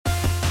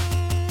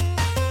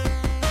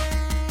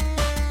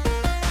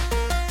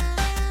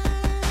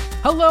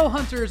Hello,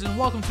 hunters, and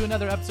welcome to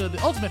another episode of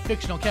the Ultimate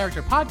Fictional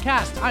Character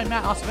Podcast. I'm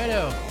Matt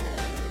Acevedo.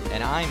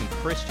 And I'm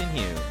Christian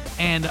Hughes.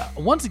 And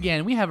once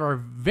again, we have our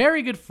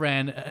very good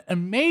friend,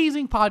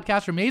 amazing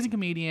podcaster, amazing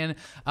comedian,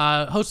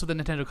 host of the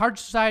Nintendo Card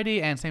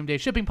Society and Same Day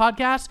Shipping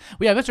Podcast.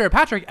 We have Mr.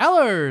 Patrick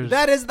Ellers.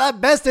 That is the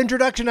best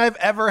introduction I've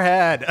ever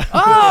had.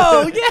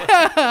 Oh,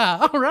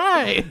 yeah. All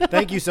right.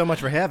 Thank you so much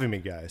for having me,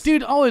 guys.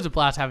 Dude, always a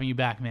blast having you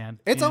back, man.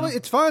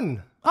 It's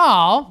fun.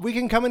 Oh, We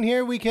can come in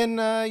here, we can,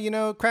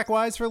 crack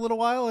wise for a little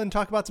while and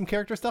talk about some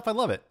character stuff. I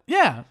love it.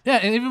 yeah. Yeah,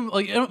 and even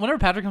like whenever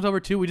Patrick comes over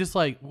too, we just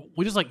like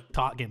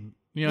talking.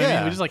 You know what I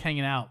mean? We just like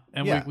hanging out.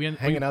 And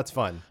hanging out's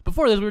fun.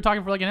 Before this, we were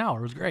talking for like an hour.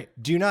 It was great.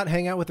 Do you not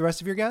hang out with the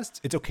rest of your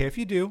guests? It's okay if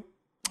you do.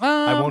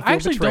 I won't feel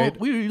actually betrayed.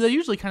 don't. They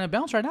usually kind of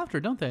bounce right after,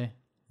 don't they?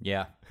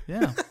 Yeah.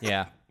 Yeah.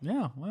 Yeah.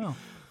 Yeah. Wow.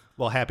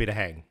 Well, happy to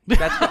hang.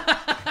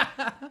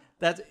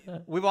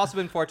 We've also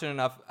been fortunate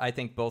enough, I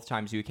think both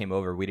times you came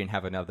over, we didn't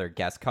have another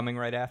guest coming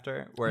right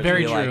after. Whereas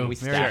Very we true. we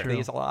Very stack true.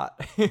 these a lot.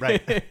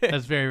 Right.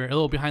 That's very, a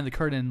little behind the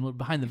curtain, a little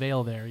behind the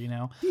veil there, you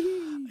know?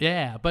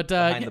 Yeah, but...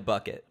 Behind the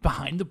bucket.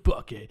 Behind the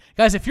bucket.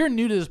 Guys, if you're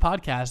new to this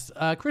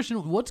podcast,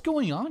 Christian, what's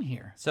going on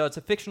here? So it's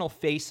a fictional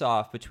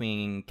face-off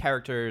between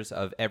characters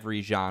of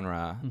every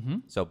genre. Mm-hmm.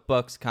 So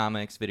books,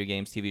 comics, video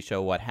games, TV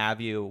show, what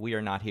have you. We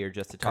are not here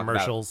just to talk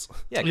Commercials.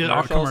 about...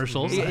 Yeah,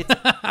 commercials. It's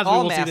As we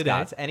all will see today.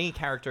 mascots. Any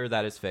character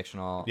that is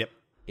fictional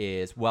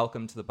is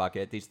welcome to the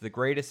bucket. These are the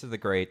greatest of the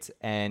greats,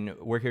 and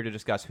we're here to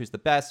discuss who's the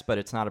best, but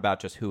it's not about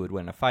just who would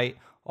win a fight,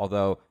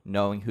 although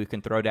knowing who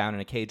can throw down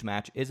in a cage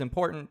match is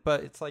important,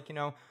 but it's like,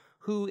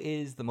 who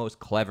is the most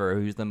clever,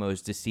 who's the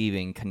most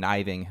deceiving,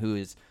 conniving, who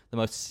is the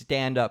most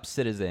stand-up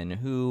citizen,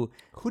 who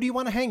do you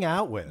want to hang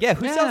out with? sells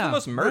the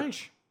most merch?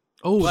 Right.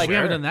 Oh, we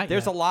haven't done that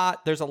There's yet.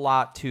 There's a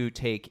lot to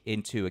take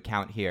into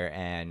account here,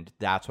 and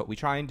that's what we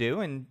try and do.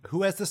 And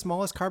Who has the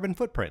smallest carbon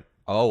footprint?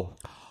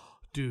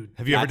 Dude.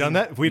 Have you ever done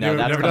that? We've No,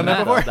 never that's done that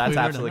coming before? up. That's We've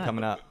never absolutely done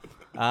coming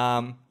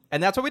up.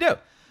 And that's what we do.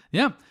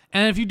 Yeah.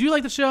 And if you do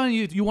like the show and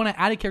you want to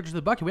add a character to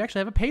the bucket, we actually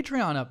have a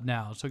Patreon up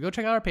now. So go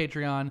check out our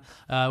Patreon.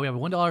 We have a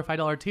 $1,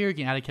 $5 tier. You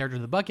can add a character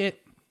to the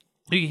bucket.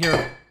 You can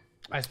hear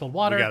I spilled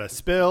water. We got a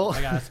spill.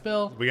 I got a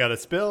spill. We got a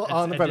spill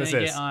on the I didn't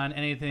premises. get on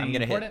anything I'm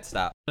going to important. hit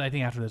stop. But I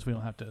think after this, we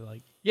don't have to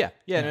like... Yeah.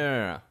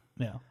 No.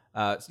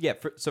 Yeah.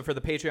 So for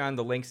the Patreon,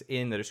 the link's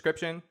in the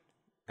description.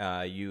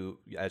 You,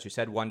 as you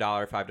said,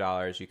 $1,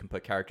 $5. You can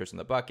put characters in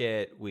the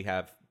bucket. We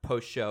have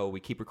post-show. We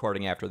keep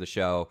recording after the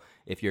show.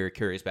 If you're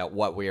curious about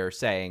what we are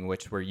saying,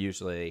 which we're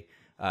usually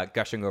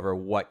gushing over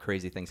what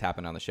crazy things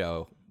happen on the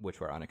show,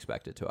 which were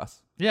unexpected to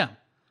us. Yeah.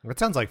 That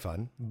sounds like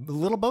fun. A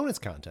little bonus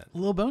content. A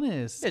little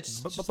bonus. It's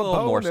just a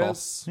little morsel.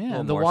 Yeah,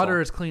 and the water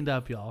is cleaned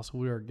up, y'all, so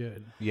we are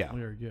good. Yeah.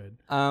 We are good.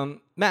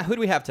 Matt, who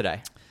do we have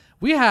today?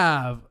 We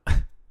have...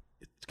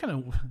 It's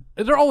kind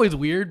of... They're always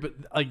weird, but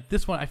like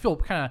this one, I feel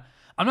kind of...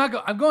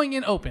 I'm going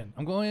in open.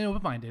 I'm going in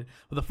open-minded.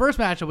 With the first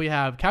matchup, we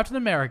have Captain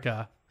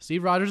America,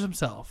 Steve Rogers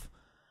himself,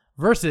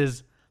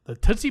 versus the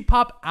Tootsie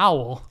Pop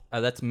Owl.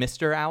 That's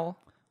Mr.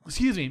 Owl.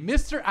 Excuse me,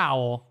 Mr.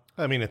 Owl.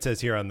 I mean, it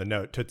says here on the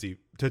note, Tootsie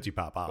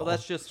Pop Owl. Well,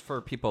 that's just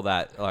for people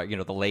that are,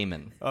 the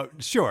layman. Oh,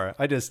 sure.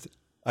 I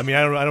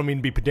don't mean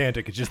to be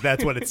pedantic. It's just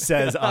that's what it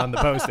says on the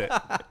post-it.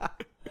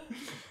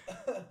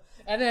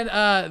 And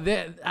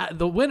then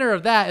the winner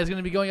of that is going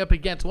to be going up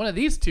against one of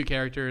these two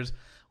characters.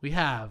 We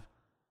have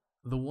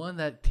the one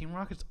that Team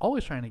Rocket's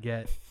always trying to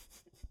get,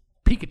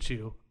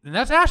 Pikachu. And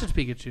that's Ash's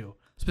Pikachu.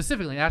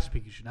 Specifically Ash's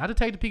Pikachu. Not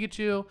Detective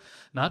Pikachu,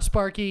 not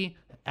Sparky,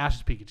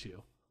 Ash's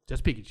Pikachu.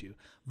 Just Pikachu.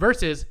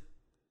 Versus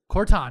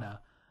Cortana,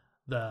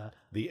 the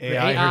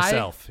AI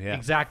herself. Yeah.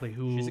 Exactly.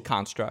 She's a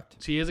construct.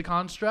 She is a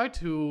construct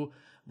who,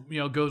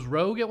 goes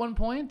rogue at one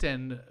point,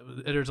 and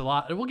there's a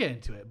lot. We'll get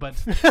into it, but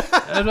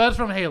that's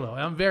from Halo.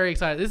 I'm very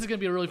excited. This is going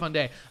to be a really fun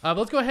day. But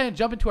let's go ahead and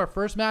jump into our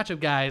first matchup,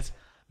 guys.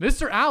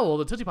 Mr. Owl,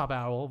 the Tootsie Pop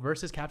Owl,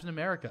 versus Captain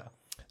America.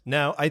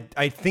 Now,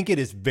 I think it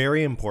is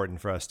very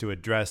important for us to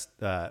address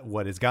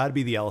what has got to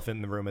be the elephant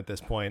in the room at this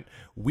point.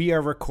 We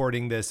are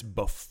recording this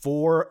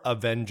before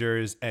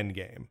Avengers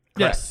Endgame.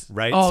 Yes.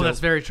 Right? Oh, that's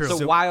very true.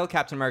 So while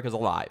Captain America's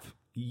alive.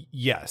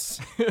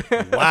 Yes.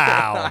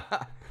 Wow.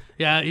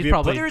 Yeah, he's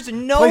probably... There's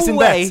no Placing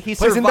way bets. he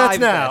Placing bets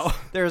survived now. this.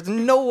 There's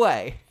no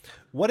way.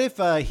 What if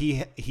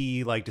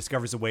he like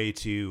discovers a way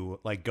to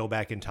like go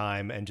back in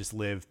time and just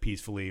live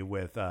peacefully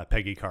with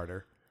Peggy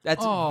Carter?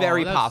 That's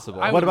very possible.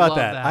 What about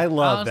that? I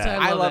love Honestly,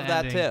 that. I love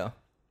that ending. too.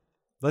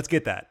 Let's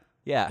get that.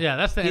 Yeah. Yeah,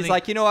 that's the He's ending.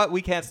 like, you know what?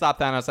 We can't stop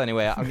Thanos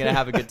anyway. I'm going to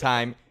have a good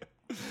time.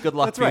 Good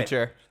luck, That's right.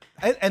 future.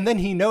 And then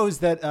he knows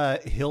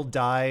that he'll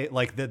die,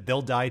 like that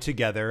they'll die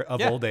together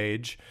of old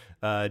age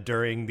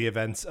during the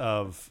events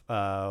of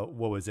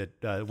what was it,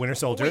 Winter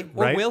Soldier, Wait,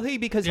 right? Or will he?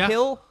 Because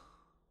he'll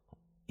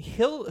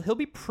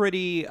be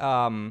pretty.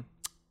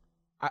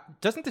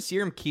 Doesn't the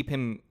serum keep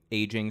him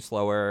aging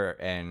slower?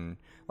 And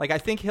like, I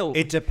think he'll.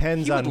 It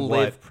depends he would on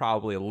live what.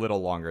 probably a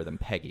little longer than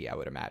Peggy, I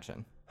would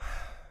imagine.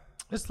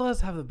 Just let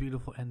us have the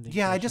beautiful ending.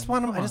 Yeah, I just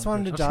want him. Come I just on,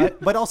 want him to Christian.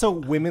 die. But also,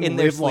 women In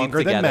their live sleep longer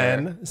together.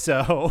 than men.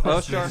 So,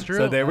 Oh, sure. That's true.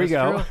 So there we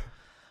That's go. true.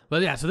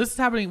 But yeah, so this is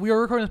happening. We were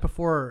recording this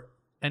before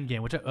Endgame,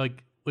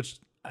 which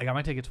I got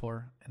my tickets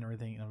for and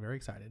everything, and I'm very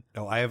excited.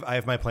 Oh, I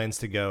have my plans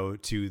to go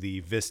to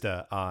the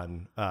Vista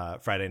on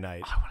Friday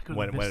night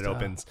when it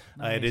opens.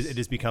 Nice. It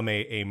has become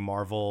a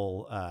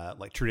Marvel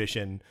like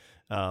tradition.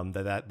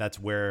 That's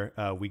where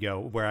we go,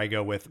 where I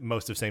go with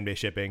most of same day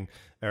shipping,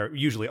 or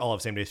usually all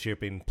of same day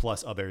shipping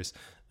plus others.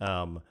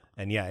 And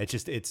yeah,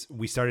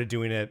 we started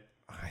doing it,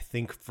 I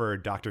think, for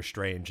Doctor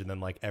Strange, and then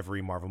like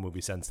every Marvel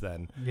movie since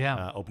then.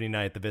 Yeah. Opening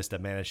night at the Vista,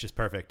 man, it's just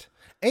perfect.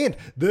 And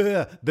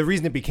the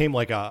reason it became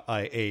like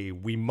a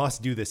we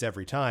must do this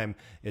every time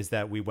is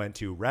that we went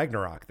to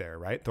Ragnarok there,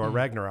 right? Thor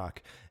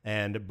Ragnarok.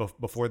 And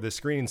before the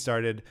screening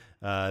started,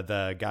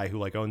 the guy who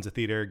like owns the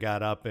theater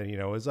got up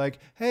and, was like,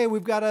 hey,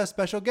 we've got a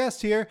special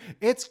guest here.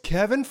 It's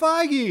Kevin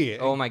Feige.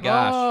 Oh my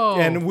gosh. Oh.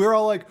 And we're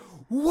all like,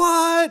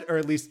 what? Or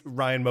at least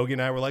Ryan Mogi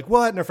and I were like,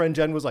 what? And our friend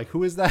Jen was like,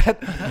 who is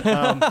that?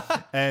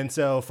 And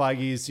so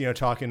Feige's,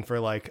 talking for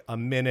like a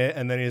minute.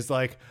 And then he's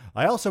like,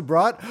 I also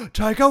brought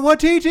Taika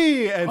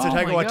Waititi. And so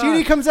Taika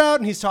Waititi comes out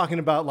and he's talking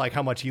about like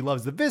how much he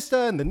loves the Vista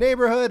and the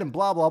neighborhood and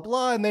blah, blah,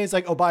 blah. And then he's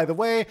like, oh, by the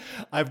way,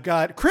 I've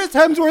got Chris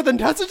Hemsworth and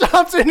Tessa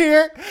Thompson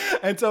here.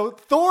 And so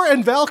Thor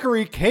and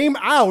Valkyrie came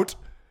out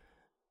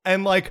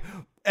and like,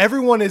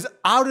 everyone is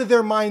out of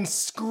their minds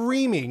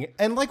screaming.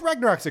 And like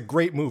Ragnarok's a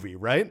great movie,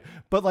 right?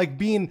 But like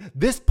being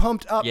this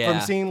pumped up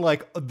from seeing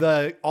like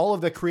all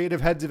of the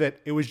creative heads of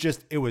it, it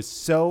was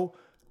so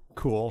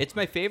cool. It's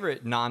my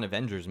favorite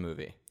non-Avengers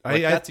movie.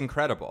 That's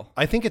incredible.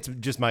 I think it's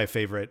just my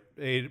favorite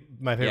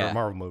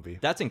Marvel movie.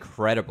 That's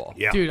incredible.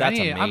 Yeah. Dude, That's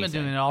I've been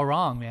doing it all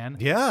wrong, man.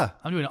 Yeah.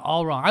 I'm doing it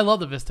all wrong. I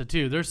love the Vista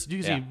too.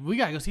 We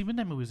gotta go see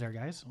midnight movies there,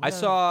 guys. I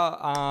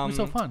saw. It was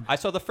so fun. I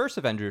saw the first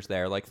Avengers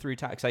there like 3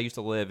 times. Cause I used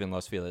to live in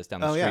Los Feliz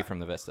down the street from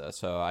the Vista,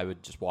 so I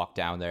would just walk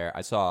down there.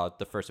 I saw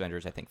the first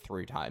Avengers, I think,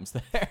 3 times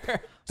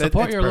there.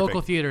 Support your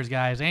local theaters,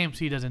 guys.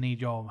 AMC doesn't need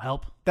your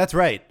help. That's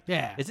right.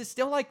 Yeah. Is it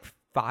still like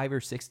 $5 or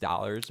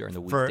 $6 during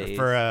the weekdays?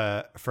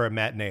 For a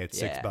matinee, it's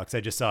 $6.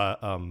 I just saw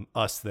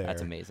Us there.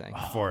 That's amazing.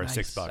 For nice.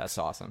 $6. That's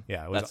awesome.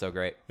 Yeah, that's so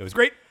great. It was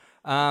great.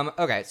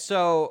 Okay,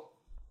 so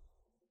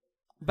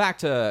back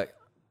to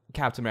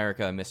Captain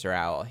America and Mr.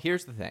 Owl.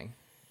 Here's the thing.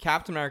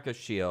 Captain America's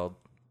shield,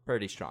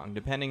 pretty strong.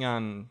 Depending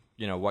on,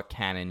 what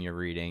canon you're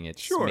reading,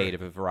 it's made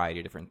of a variety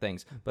of different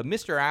things. But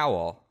Mr.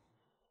 Owl,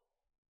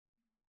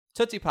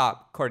 Tootsie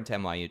Pop, according to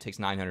NYU, takes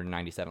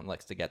 997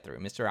 licks to get through.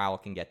 Mr. Owl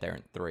can get there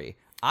in 3.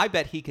 I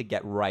bet he could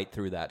get right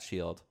through that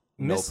shield.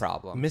 No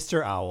problem.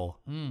 Mr. Owl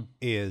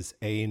is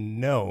a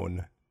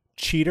known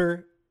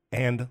cheater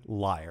and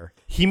liar.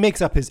 He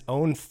makes up his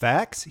own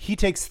facts. He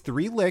takes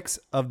 3 licks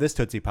of this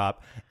Tootsie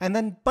Pop and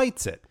then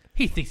bites it.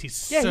 He thinks he's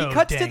so he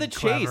cuts to the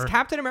clever. chase.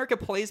 Captain America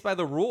plays by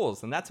the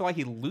rules, and that's why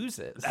he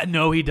loses.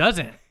 No, he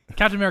doesn't.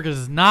 Captain America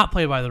does not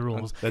play by the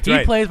rules.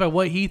 He plays by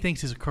what he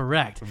thinks is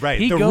correct. Right.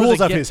 He the goes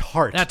rules of his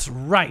heart. That's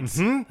right.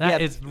 Mm-hmm.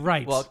 That is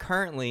right. Well,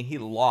 currently, he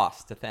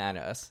lost to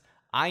Thanos.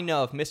 I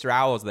know if Mr.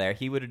 Owl was there,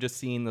 he would have just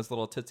seen those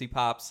little Tootsie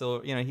Pops.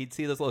 So, he'd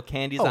see those little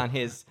candies on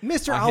his...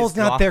 Mr. Owl's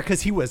not there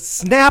because he was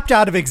snapped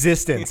out of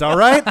existence, all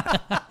right?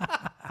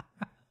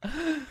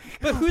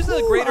 But who's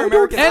the greater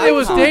American And it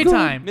was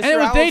icon?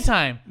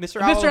 daytime.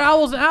 Mr.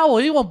 Owl's an owl.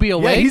 He won't be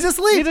awake. Yeah, he's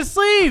asleep. He's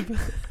asleep.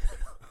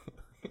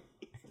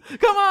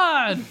 Come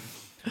on.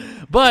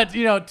 But,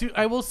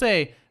 I will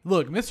say,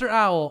 look, Mr.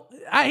 Owl,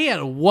 he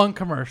had one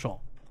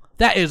commercial.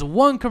 That is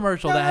one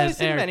commercial that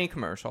has aired. Many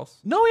commercials.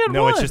 No, he had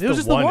one. It's just it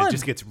was the one. one. It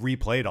just gets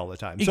replayed all the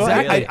time.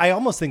 Exactly. So I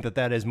almost think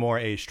that is more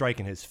a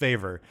strike in his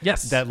favor.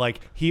 Yes. That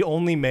he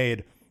only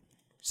made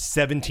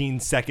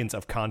 17 seconds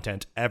of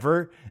content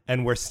ever,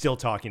 and we're still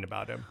talking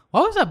about him.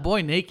 Why was that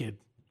boy naked?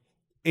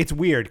 It's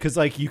weird because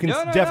you can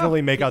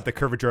definitely make out the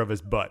curvature of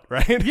his butt,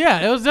 right? Yeah,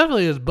 it was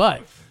definitely his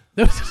butt.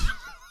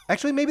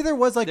 Actually, maybe there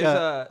was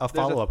a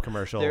follow-up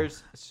commercial.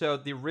 So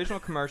the original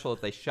commercial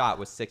that they shot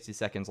was 60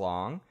 seconds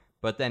long.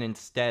 But then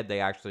instead,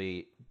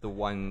 the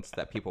ones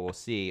that people will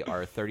see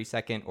are a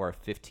 30-second or a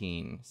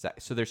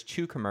 15-second. So there's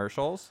 2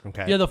 commercials.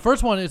 Okay. Yeah, the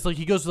first one is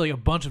he goes to a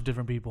bunch of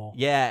different people.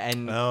 Yeah,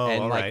 and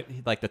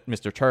like the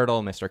Mr.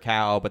 Turtle, Mr.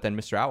 Cow, but then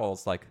Mr.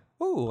 Owl's like,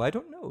 oh, I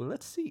don't know.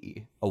 Let's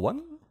see. A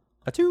 1,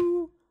 a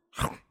 2.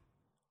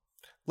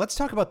 Let's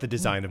talk about the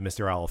design of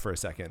Mr. Owl for a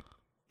second.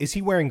 Is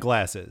he wearing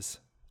glasses?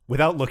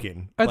 Without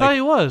looking. I thought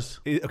he was.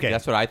 Okay.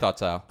 That's what I thought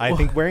so. I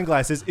think wearing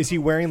glasses. Is he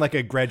wearing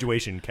a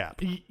graduation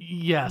cap?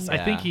 Yes, yeah.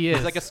 I think he is.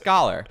 He's like a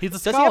scholar. He's a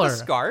Does scholar. he have a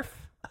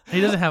scarf?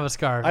 He doesn't have a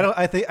scarf. I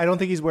don't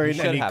think he's wearing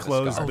any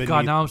clothes. Oh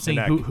God! Now I'm saying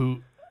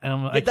hoot.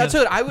 That's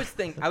what I was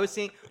thinking. I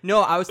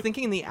was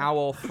thinking the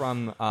owl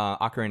from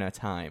Ocarina of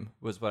Time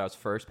was what I was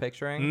first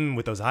picturing.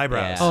 With those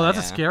eyebrows. Yeah. Oh, that's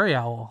a scary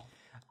owl.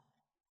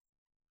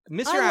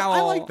 Mr. Owl.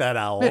 I like that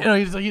owl.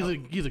 He's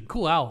a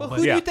cool owl. But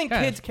who do you think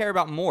kids care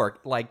about more?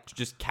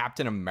 Just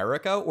Captain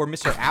America or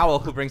Mr. Owl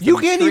who brings You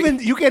can't even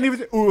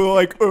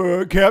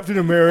Captain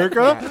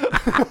America.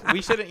 Yeah.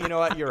 We shouldn't. You know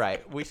what? You're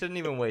right. We shouldn't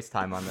even waste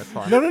time on this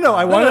one. No.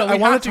 I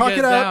want to talk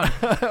it out.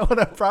 I want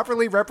to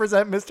properly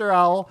represent Mr.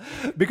 Owl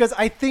because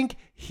I think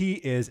he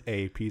is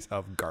a piece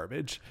of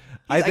garbage.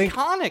 He's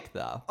iconic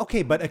though.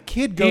 Okay, but a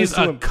kid goes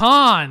to him.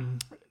 Con,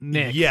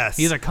 Nick. Yes.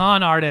 He's a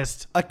con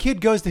artist. A kid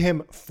goes to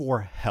him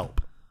for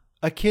help.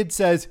 A kid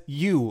says,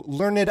 "You,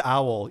 learned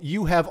owl,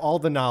 you have all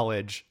the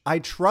knowledge. I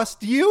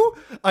trust you.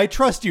 I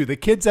trust you." The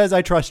kid says,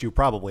 "I trust you."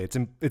 Probably,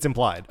 it's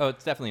implied. Oh,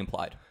 it's definitely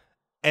implied.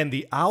 And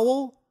the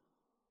owl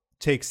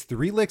takes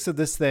 3 licks of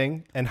this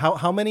thing. And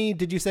how many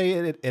did you say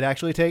it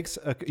actually takes?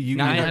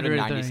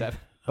 997.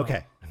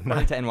 Okay,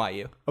 According to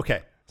NYU.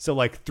 okay. So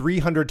like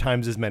 300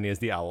 times as many as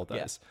the owl does.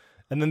 Yes.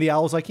 And then the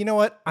owl's like, you know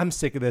what? I'm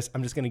sick of this.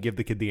 I'm just going to give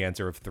the kid the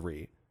answer of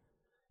 3.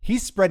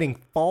 He's spreading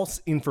false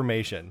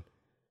information.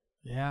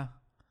 Yeah.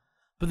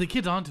 But the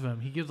kid's onto him.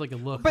 He gives like a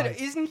look. But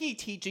like, isn't he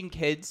teaching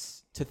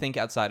kids to think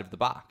outside of the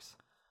box?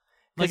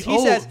 like he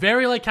says,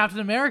 very like Captain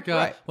America,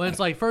 Right. when it's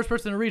like first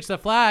person to reach the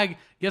flag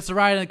gets to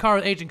ride in the car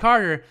with Agent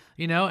Carter,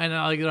 you know, and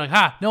they're like,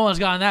 ha, no one's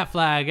gotten that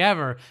flag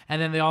ever.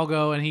 And then they all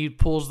go and he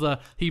pulls the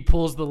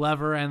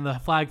lever and the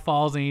flag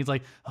falls and he's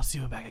like, I'll see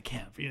you back at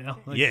camp, you know.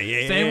 Like,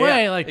 same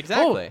way, like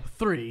Exactly.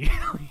 3,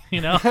 you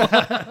know.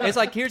 it's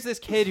like, here's this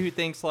kid who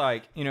thinks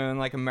like, you know, in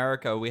like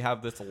America, we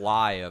have this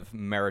lie of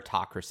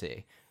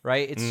meritocracy,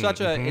 right? It's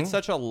such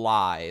a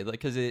lie,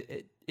 because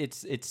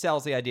it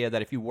sells the idea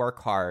that if you work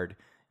hard,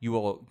 you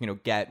will, you know,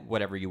 get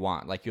whatever you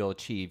want, like you'll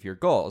achieve your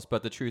goals.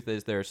 But the truth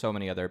is there are so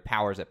many other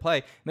powers at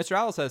play. Mr.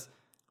 Owl says,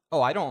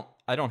 "Oh, I don't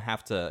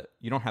have to.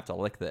 You don't have to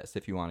lick this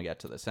if you want to get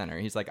to the center."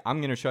 He's like, "I'm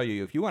going to show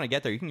you. If you want to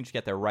get there, you can just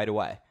get there right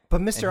away."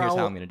 But Mr. And here's Owl,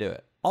 how I'm going to do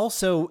it.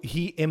 Also,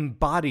 he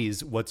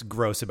embodies what's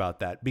gross about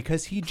that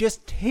because he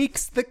just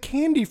takes the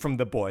candy from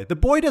the boy. The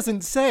boy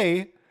doesn't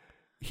say,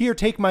 "Here,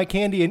 take my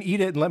candy and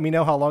eat it and let me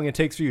know how long it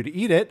takes for you to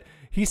eat it."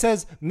 He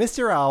says,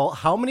 "Mr. Owl,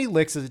 how many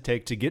licks does it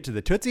take to get to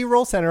the Tootsie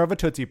Roll center of a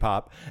Tootsie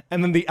Pop?"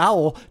 And then the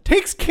owl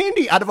takes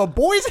candy out of a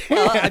boy's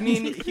hand. I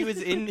mean, he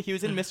was in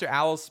Mr.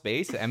 Owl's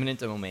space, eminent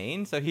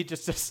domain, so he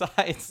just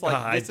decides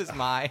like, this is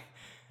my.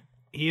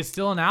 He is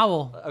still an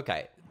owl.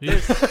 Okay.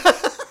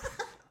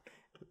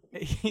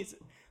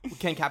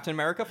 Can Captain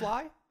America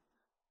fly?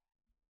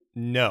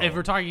 No. If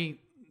we're talking,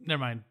 never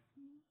mind.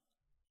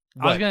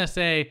 What? I was gonna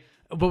say,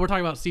 but we're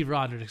talking about Steve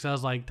Rogers because I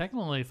was like,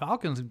 technically,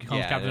 Falcons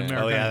becomes Captain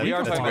America. Oh, yeah, We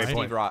are that's talking a about great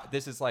point. Steve Rogers.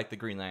 This is like the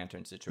Green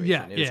Lantern situation.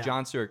 Yeah, It was yeah.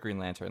 John Stewart Green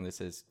Lantern.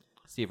 This is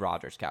Steve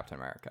Rogers Captain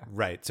America.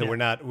 Right. So we're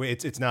not.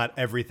 It's not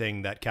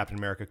everything that Captain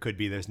America could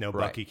be. There's no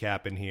Right. Bucky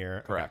Cap in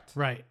here. Correct.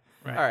 Right.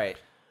 All right.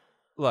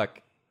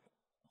 Look,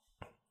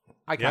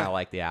 I kind of Yeah.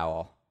 like the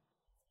owl,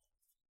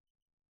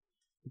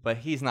 but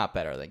he's not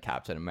better than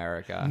Captain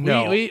America.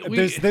 No, We-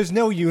 there's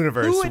no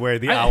universe where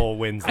the owl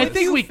wins. I this.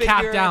 think we figure-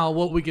 capped out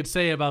what we could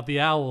say about the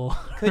owl.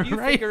 Could you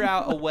right? figure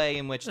out a way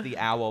in which the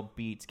owl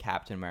beats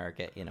Captain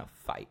America in a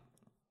fight?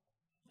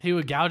 He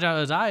would gouge out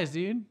his eyes,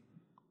 dude.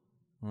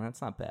 Well,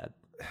 that's not bad.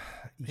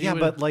 Yeah, would-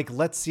 but like,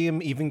 let's see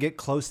him even get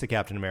close to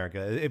Captain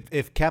America.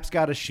 If Cap's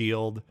got a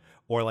shield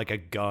or like a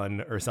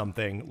gun or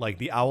something, like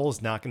the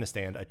owl's not going to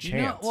stand a You know,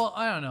 chance. well,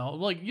 I don't know.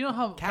 Like, you know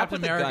how Cap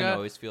Captain with a gun America.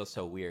 always feels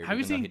so weird. Have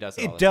you even though seen- he does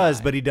it all it the does,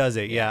 time. but he does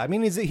it. Yeah, I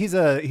mean, he's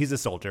a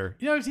soldier.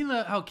 You know, I've seen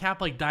how Cap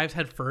like dives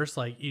head first,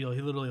 like he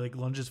literally like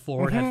lunges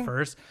forward head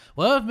first.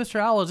 Well, if Mr.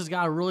 Owl has just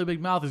got a really big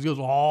mouth, he goes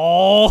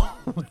oh,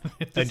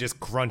 And just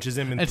crunches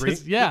him in it's 3.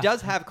 just- yeah, He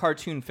does have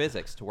cartoon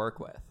physics to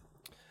work with,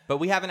 but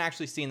we haven't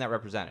actually seen that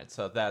represented.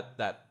 So that's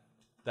a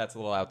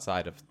little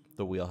outside of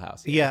the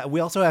wheelhouse here. Yeah,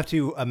 we also have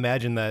to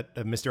imagine that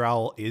Mr.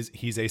 Owl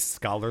he's a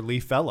scholarly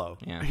fellow.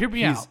 Yeah. Hear me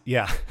He's, out.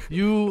 yeah.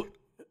 You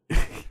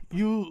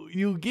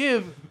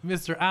give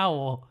Mr.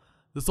 Owl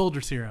the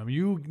soldier serum.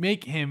 You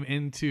make him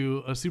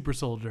into a super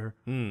soldier.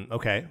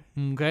 Okay.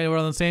 Okay, we're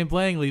on the same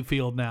playing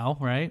field now,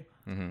 right?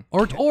 Mm-hmm.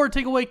 Or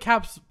take away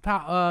Cap's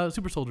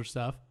super soldier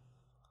stuff.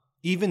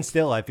 Even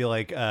still, I feel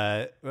like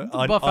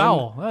Buff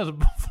Owl. That was a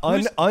buff.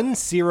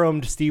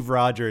 unserumed Steve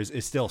Rogers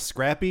is still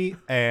scrappy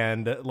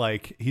and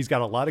like he's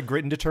got a lot of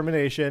grit and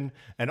determination.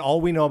 And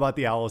all we know about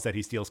the owl is that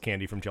he steals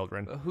candy from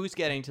children. Who's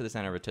getting to the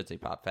center of a Tootsie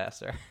Pop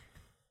faster?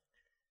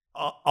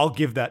 I'll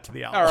give that to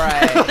the owl. All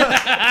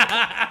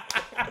right.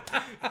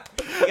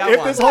 You got If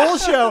one. this whole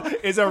show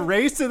is a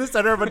race to the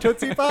center of a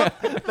Tootsie Pop,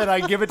 then I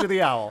give it to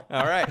the owl.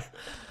 All right.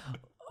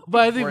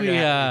 But I think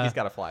He's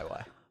got to fly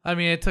away. I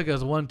mean, it took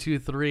us 1, 2,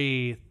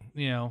 3,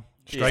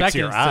 Strikes, seconds.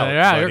 you're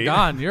out, You're buddy.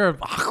 gone.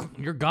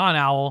 You're gone,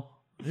 Owl.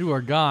 You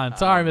are gone.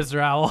 Sorry, Mr.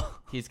 Owl.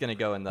 He's going to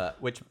go in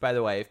which, by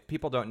the way, if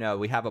people don't know,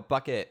 we have a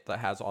bucket that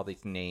has all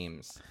these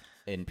names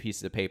in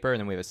pieces of paper, and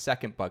then we have a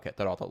second bucket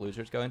that all the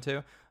losers go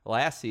into.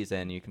 Last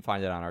season, you can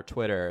find it on our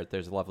Twitter,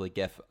 there's a lovely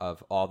gif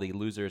of all the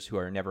losers who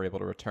are never able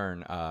to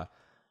return on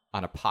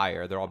a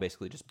pyre. They're all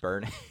basically just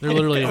burning. They're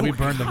literally, we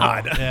burned them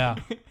out. Yeah.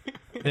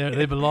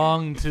 They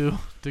belong to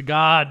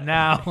God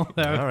now. All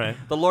right.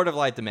 The Lord of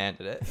Light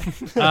demanded it.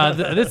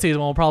 This season,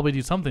 we'll probably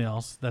do something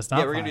else. That's not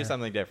Yeah, we're going to fire. do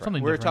something different.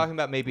 Something We're different. talking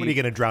about maybe... What are you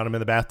going to drown him in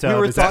the bathtub? We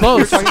were Is that-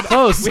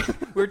 Close.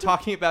 we were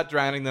talking about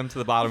drowning them to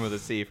the bottom of the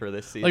sea for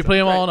this season. Like putting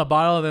them all Right. in a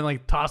bottle and then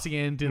like tossing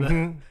it into the, Yeah.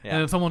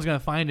 and then someone's gonna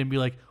find it and be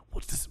like,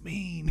 "What's this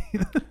mean?"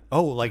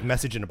 Oh, like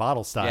message in a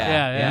bottle style.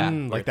 Yeah.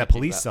 Like that We're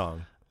police thinking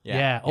song.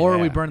 Yeah. Or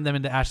we Yeah. burn them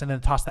into ash and then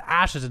toss the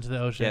ashes into the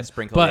ocean. Yeah,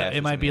 sprinkle the But ashes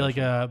it might in be the like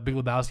a Big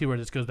Lebowski where it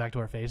just goes back to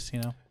our face.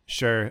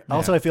 Sure. Yeah.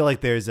 Also, I feel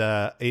like there's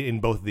in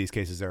both of these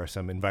cases there are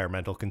some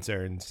environmental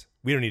concerns.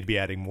 We don't need to be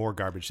adding more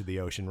garbage to the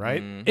ocean,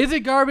 right? Is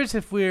it garbage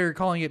if we're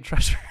calling it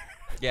treasure?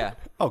 Yeah.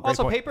 Oh, great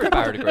also, point. paper is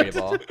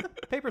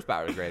biodegradable. Paper's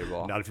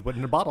biodegradable. Not if you put it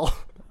in a bottle.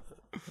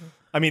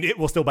 I mean, it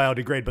will still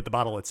biodegrade, but the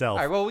bottle itself.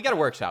 All right, well, we got to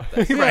workop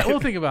this. Yeah, we'll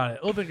think about it.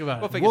 We'll figure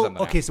something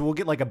out. Okay, so we'll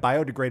get like a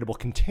biodegradable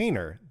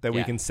container that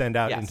we can send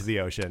out into the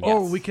ocean.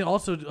 Or we can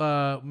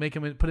also make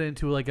them put it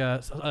into like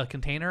a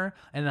container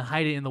and then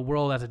hide it in the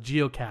world as a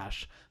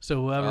geocache. So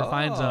whoever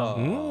finds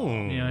them,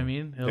 you know what I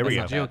mean? There we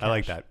go. Geocache. I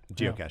like that.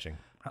 Geocaching.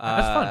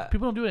 That's fun.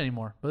 People don't do it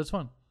anymore, but it's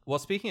fun. Well,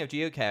 speaking of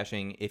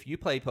geocaching, if you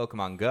play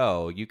Pokemon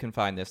Go, you can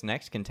find this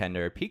next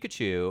contender,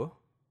 Pikachu,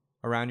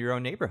 around your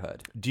own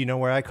neighborhood. Do you know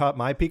where I caught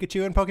my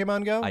Pikachu in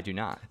Pokemon Go? I do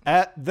not.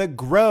 At the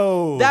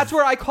Grove. That's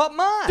where I caught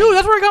mine. Dude,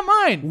 that's where I got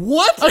mine.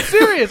 What? I'm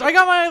serious. I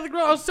got mine at the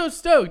Grove. I was so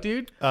stoked,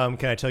 dude.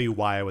 Can I tell you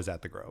why I was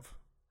at the Grove?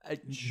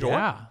 Sure.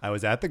 Yeah. I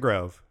was at the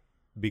Grove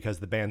because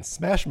the band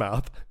Smash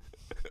Mouth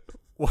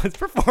was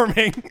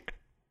performing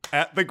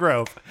at the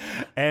Grove.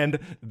 And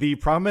the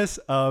promise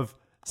of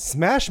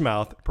Smash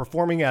Mouth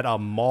performing at a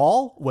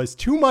mall was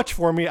too much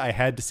for me. I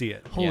had to see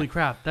it. Holy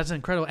crap. That's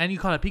incredible. And you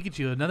caught a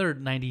Pikachu, another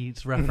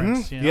 90s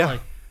reference. You know? Yeah.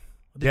 Like,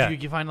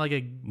 did you find like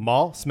a...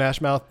 Mall,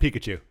 Smash Mouth,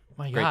 Pikachu.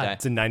 My Great God. day.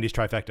 It's a 90s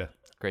trifecta.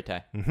 Great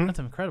day. That's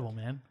incredible,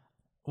 man.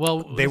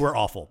 Well, They were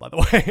awful, by the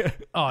way.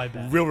 Oh, I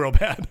bet. real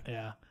bad.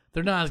 Yeah.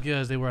 They're not as good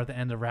as they were at the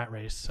end of Rat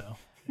Race, so...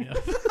 Yeah.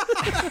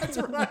 That's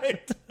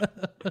right.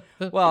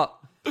 Well,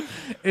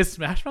 Is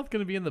Smash Mouth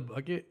going to be in the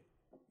bucket?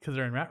 Because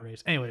they're in Rat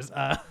Race. Anyways,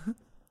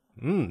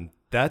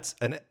 That's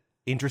an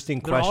interesting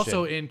they're question.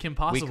 also in Kim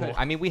Possible.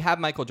 we have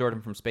Michael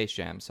Jordan from Space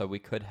Jam, so we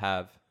could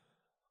have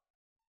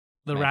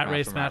The Smash Rat Mouth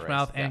Race, from Smash Rat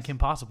Mouth, Race, and yes. Kim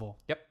Possible.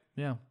 Yep.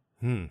 Yeah.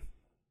 Hmm.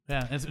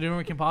 Yeah. And so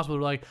during Kim Possible,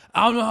 they're like,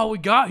 I don't know how we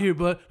got here,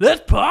 but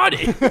let's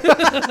party.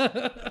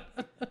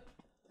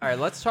 All right,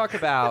 let's talk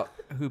about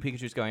who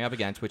Pikachu's going up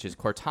against, which is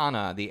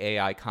Cortana, the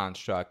AI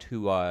construct,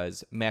 who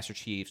was Master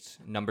Chief's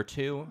number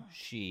 2.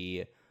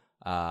 She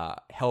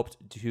helped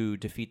to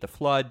defeat the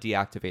Flood,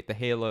 deactivate the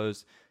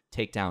Halos,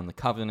 take down the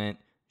Covenant.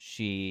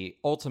 She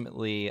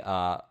ultimately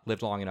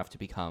lived long enough to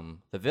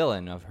become the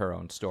villain of her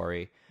own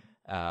story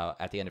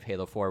at the end of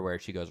Halo 4, where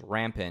she goes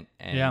rampant.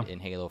 And in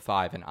Halo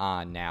 5 and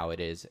on, now it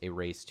is a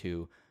race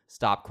to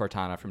stop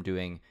Cortana from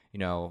doing,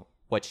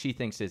 what she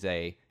thinks is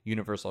a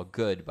universal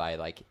good by,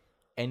 like,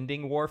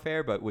 ending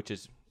warfare, but which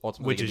is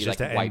ultimately Which is gonna just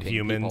be, like, to end wiping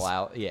humans. people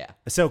out. Yeah.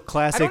 So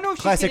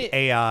classic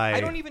AI.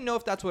 I don't even know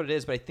if that's what it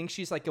is, but I think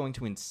she's like going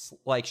to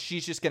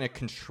she's just going to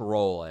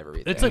control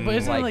everything. It's like, but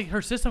isn't it like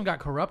her system got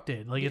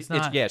corrupted? Like it's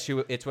not.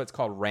 It's what's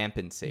called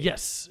rampancy.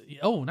 Yes.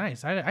 Oh,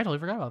 nice. I totally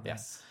forgot about that.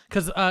 Yes.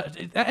 Because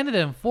that ended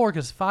in 4.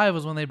 Because 5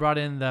 was when they brought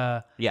in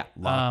the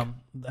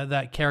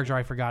that character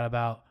I forgot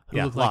about who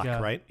looked Locke, like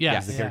a, right? Yeah,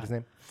 Is the character's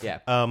name.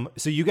 Yeah.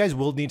 So you guys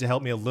will need to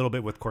help me a little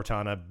bit with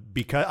Cortana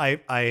because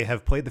I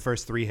have played the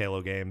first 3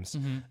 Halo games,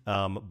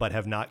 but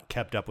have not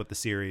kept up with the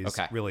series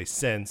really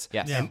since.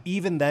 Yes. Yeah. And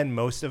even then,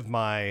 most of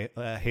my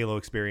Halo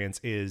experience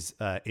is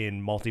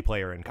in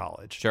multiplayer in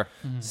college. Sure.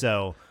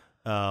 So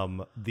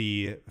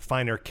the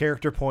finer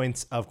character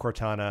points of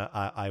Cortana,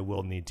 I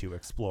will need to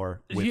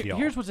explore with y'all.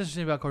 Here's what's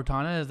interesting about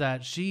Cortana is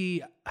that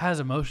she has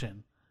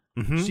emotion.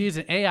 She is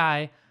an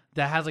AI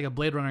that has like a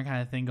Blade Runner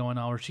kind of thing going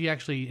on, where she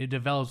actually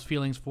develops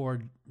feelings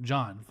for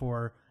John,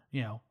 for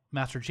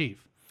Master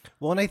Chief.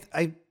 Well,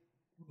 and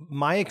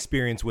my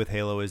experience with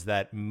Halo is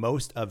that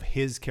most of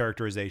his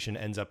characterization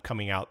ends up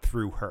coming out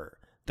through her.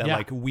 That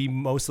like we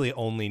mostly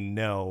only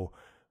know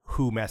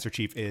who Master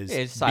Chief is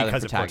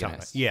because of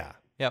Cortana. Yeah.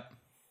 Yep.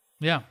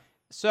 Yeah.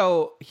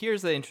 So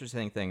here's the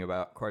interesting thing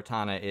about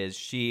Cortana is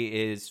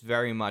she is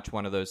very much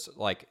one of those,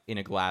 like, in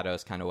a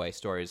GLaDOS kind of way,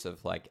 stories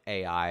of like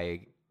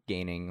AI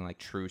gaining like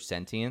true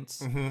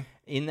sentience.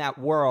 In that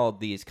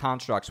world, these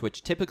constructs,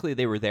 which typically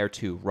they were there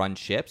to run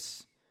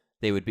ships,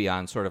 they would be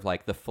on sort of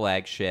like the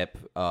flagship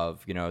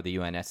of the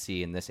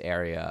UNSC in this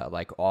area.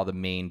 Like all the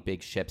main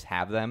big ships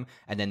have them,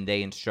 and then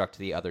they instruct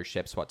the other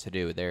ships what to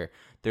do. They're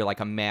like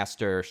a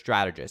master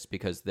strategist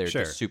because they're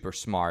just super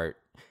smart.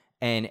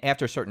 And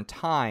after a certain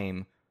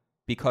time,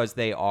 because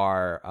they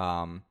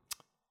are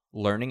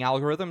learning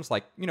algorithms,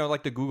 like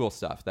like the Google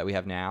stuff that we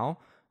have now.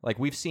 Like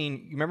we've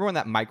seen, you remember when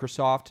that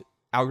Microsoft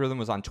algorithm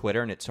was on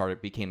Twitter and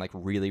it became like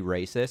really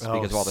racist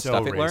because of all the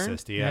stuff it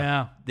learned?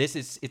 Yeah.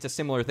 It's a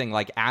similar thing.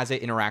 Like as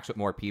it interacts with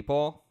more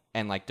people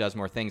and like does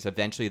more things,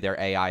 eventually their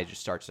AI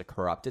just starts to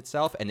corrupt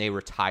itself and they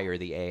retire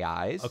the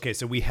AIs. Okay,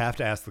 so we have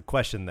to ask the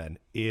question then: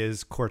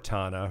 is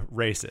Cortana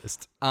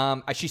racist?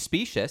 She's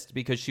speciesist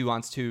because she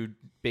wants to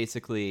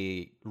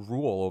basically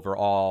rule over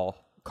all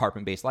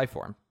carbon-based life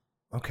form.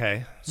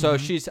 Okay, so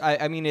she's.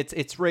 I mean, it's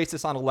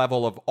racist on a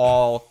level of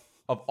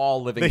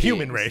all living beings.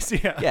 Human race.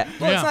 Yeah.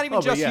 Well, it's not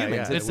even just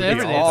humans. It's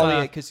everything.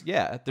 all because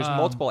there's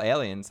multiple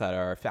aliens that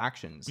are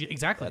factions.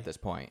 Exactly. At this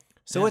point.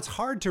 So it's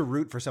hard to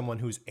root for someone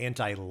who's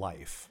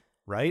anti-life,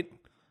 right?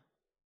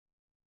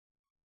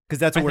 Because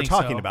that's what we're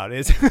talking about.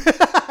 Is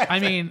I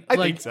mean, I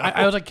like think so.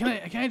 I was like,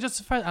 can I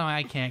justify?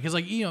 I can't, because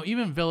like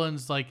even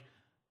villains like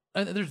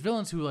there's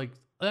villains who like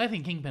I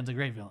think Kingpin's a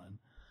great villain.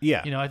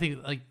 Yeah. I think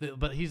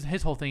but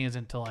his whole thing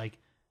isn't to like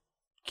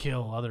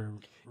kill other.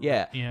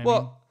 Yeah.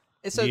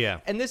 So, yeah.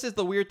 And this is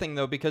the weird thing,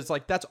 though, because,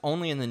 like, that's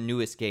only in the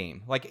newest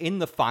game. Like, in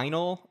the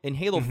final, in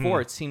Halo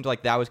 4, it seemed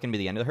like that was going to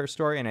be the end of her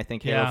story, and I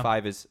think Halo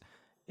 5 is...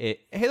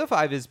 Halo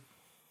 5 is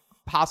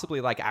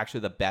possibly, like,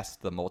 actually the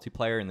best the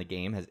multiplayer in the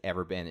game has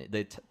ever been.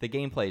 The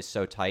gameplay is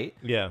so tight,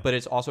 but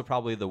it's also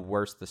probably the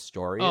worst the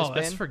story has been.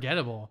 Oh, that's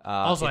forgettable.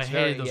 Also, I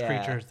hated those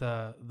creatures,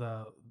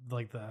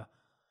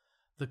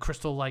 the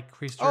crystal-like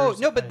creatures. Oh,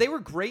 no, but they were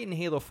great in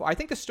Halo 4. I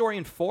think the story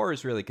in 4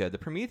 is really good. The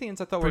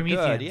Prometheans I thought were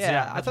good.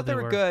 Yeah, I thought they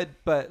were good,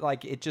 but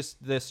like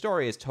the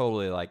story is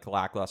totally like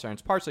lackluster. And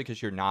it's partially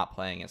because you're not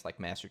playing as like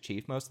Master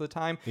Chief most of the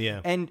time.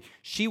 Yeah. And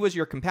she was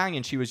your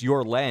companion. She was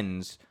your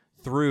lens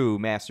through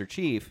Master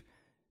Chief.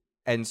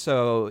 And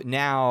so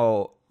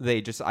now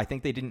I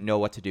think they didn't know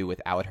what to do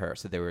without her.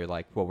 So they were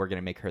like, well, we're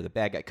going to make her the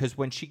bad guy. Because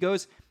when she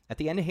goes, at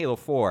the end of Halo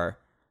 4,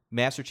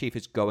 Master Chief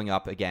is going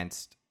up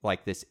against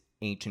like this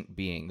ancient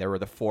being. There were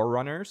the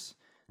Forerunners.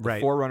 The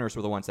Forerunners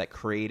were the ones that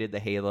created the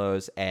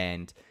Halos,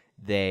 and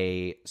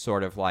they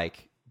sort of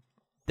like,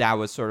 that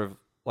was sort of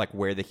like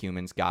where the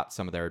humans got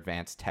some of their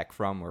advanced tech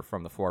from, or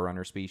from the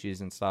Forerunner species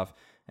and stuff.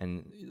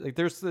 And like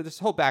there's this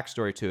whole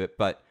backstory to it,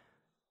 but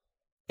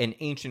an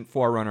ancient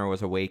Forerunner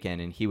was awakened,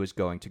 and he was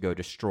going to go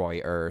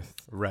destroy Earth.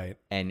 Right.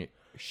 And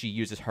she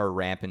uses her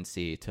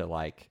rampancy to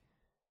like,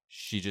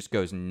 she just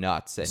goes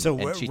nuts, and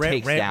she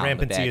takes down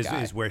the bad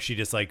guy. Is where she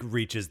just like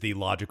reaches the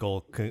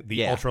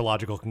ultra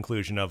logical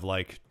conclusion of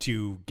like,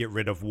 to get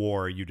rid of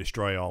war, you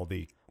destroy all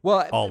life.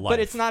 But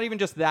it's not even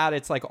just that.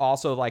 It's like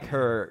also like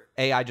her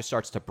AI just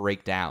starts to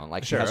break down.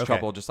 Like she has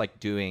trouble just like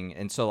doing,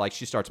 and so like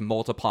she starts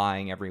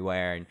multiplying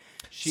everywhere, and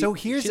she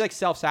like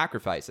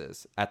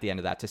self-sacrifices at the end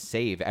of that to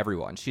save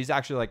everyone. She's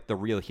actually like the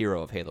real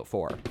hero of Halo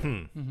 4.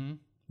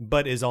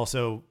 But is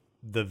also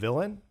the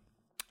villain.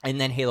 And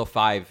then Halo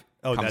 5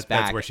 comes back,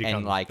 that's where she and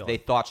comes like villain. they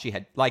thought she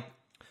had, like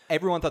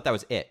everyone thought that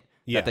was it.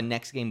 Yeah. That the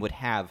next game would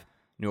have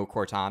no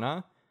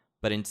Cortana,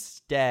 but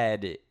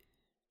instead,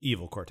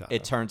 evil Cortana.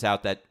 It turns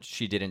out that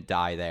she didn't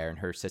die there, and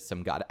her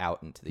system got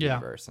out into the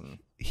universe. And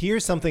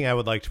here's something I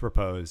would like to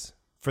propose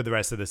for the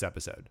rest of this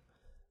episode: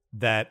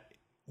 that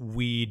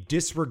we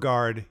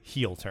disregard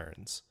heel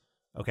turns.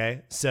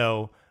 Okay,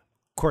 so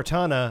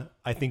Cortana,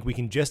 I think we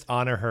can just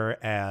honor her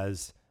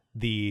as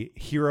the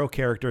hero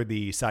character,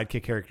 the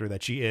sidekick character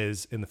that she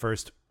is in the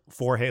first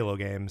 4 Halo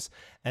games,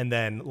 and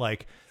then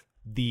like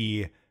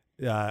the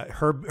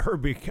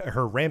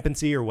her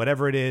rampancy or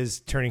whatever it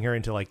is, turning her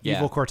into like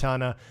evil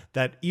Cortana.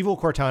 That evil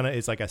Cortana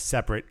is like a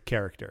separate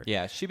character.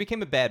 Yeah, she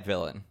became a bad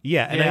villain.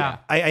 Yeah, and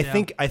I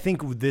think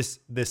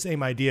the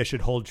same idea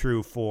should hold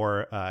true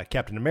for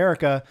Captain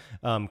America,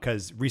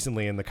 because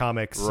recently in the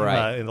comics,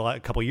 in the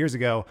couple years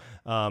ago,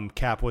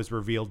 Cap was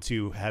revealed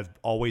to have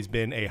always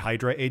been a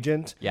Hydra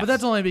agent. Yes. But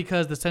that's only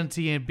because the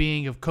sentient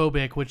being of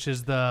Kobik, which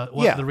is the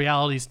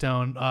Reality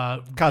Stone,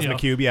 Cosmic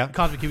Cube.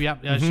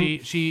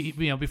 She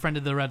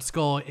befriended the Red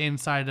Skull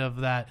inside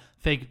of that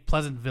fake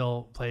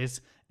Pleasantville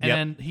place, and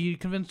then he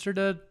convinced her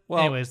to.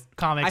 Anyways,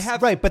 comics.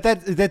 But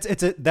that's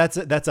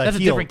a heel,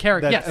 different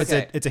character. Yes,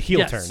 it's a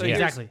heel turn. So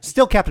exactly.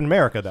 Still Captain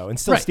America though, and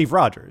still Steve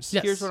Rogers.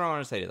 Yes. Here's what I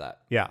want to say to that.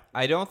 Yeah,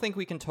 I don't think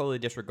we can totally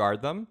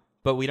disregard them,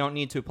 but we don't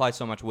need to apply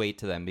so much weight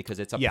to them because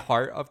it's a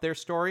part of their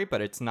story,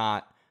 but it's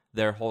not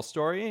their whole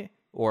story.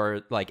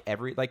 Or like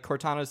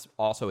Cortana's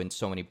also in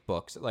so many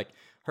books. Like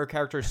her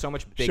character is so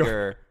much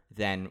bigger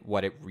than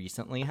what it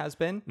recently has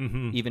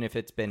been, even if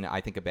it's been,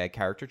 I think, a bad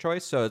character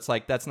choice. So it's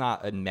like that's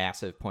not a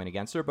massive point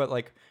against her, but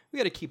like we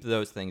got to keep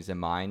those things in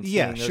mind.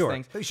 Yeah,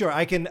 sure.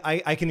 I can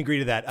agree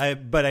to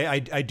that. But I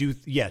do.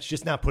 Yes,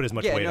 just not put as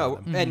much weight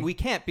on them. And we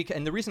can't.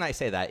 And the reason I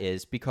say that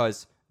is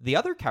because the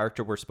other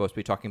character we're supposed to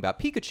be talking about,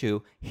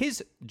 Pikachu,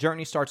 his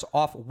journey starts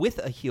off with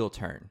a heel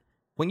turn.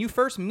 When you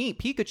first meet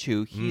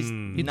Pikachu, he's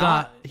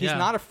not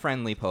a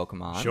friendly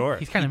Pokemon. Sure.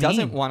 He's kind of He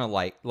doesn't want to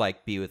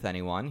like be with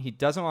anyone. He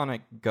doesn't want to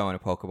go in a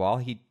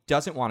Pokeball. He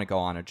doesn't want to go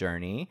on a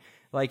journey.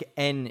 Like,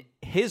 and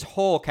his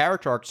whole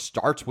character arc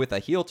starts with a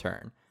heel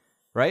turn,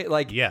 right?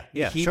 Like,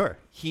 sure.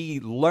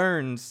 He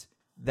learns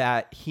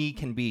that he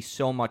can be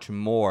so much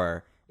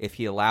more if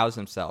he allows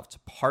himself to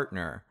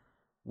partner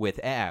with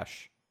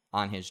Ash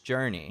on his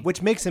journey,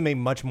 which makes him a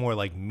much more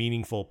like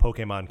meaningful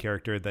Pokemon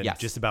character than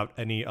just about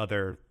any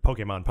other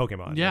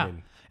Pokemon. Yeah,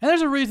 and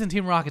there's a reason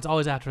Team Rocket's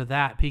always after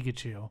that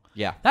Pikachu.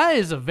 Yeah, that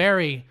is a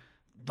very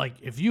like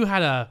if you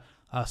had a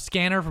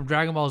scanner from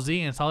Dragon Ball Z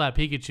and saw that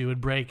Pikachu, it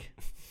would break.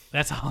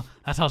 That's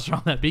how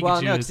strong that Pikachu is.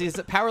 Well, no, because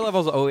his power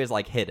level is always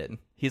like hidden.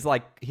 He's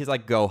like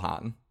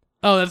Gohan.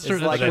 Oh, that's true.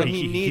 It's like when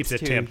he needs it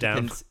tamped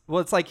down.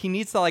 It's like he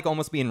needs to like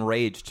almost be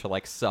enraged to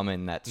like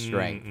summon that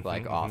strength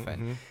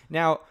often.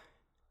 Now.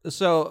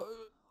 So,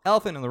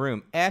 elephant in the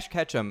room, Ash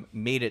Ketchum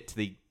made it to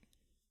the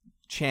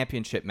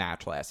championship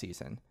match last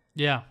season.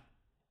 Yeah.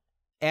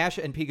 Ash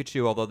and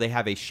Pikachu, although they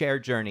have a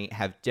shared journey,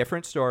 have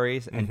different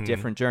stories and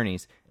different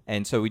journeys.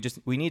 And so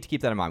we need to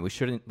keep that in mind. We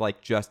shouldn't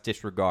like just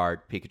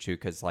disregard Pikachu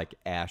because like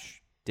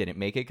Ash didn't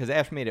make it, because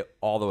Ash made it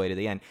all the way to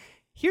the end.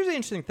 Here's the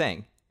interesting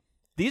thing.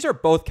 These are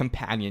both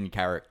companion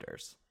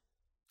characters.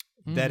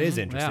 That is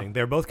interesting. Yeah.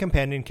 They're both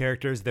companion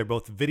characters. They're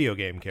both video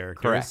game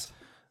characters. Correct.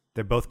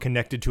 They're both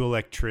connected to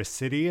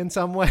electricity in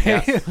some way.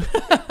 Yes.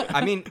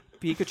 I mean,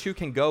 Pikachu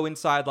can go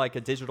inside like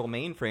a digital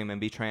mainframe and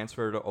be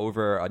transferred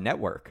over a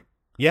network.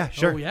 Yeah,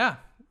 sure. Oh yeah.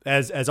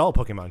 As all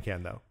Pokemon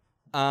can, though.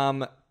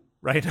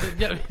 Right?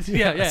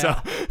 Yeah. So,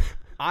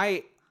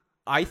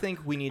 I think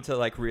we need to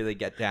like really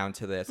get down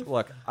to this.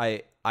 Look,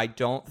 I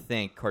don't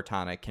think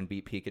Cortana can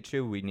beat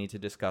Pikachu. We need to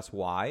discuss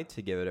why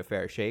to give it a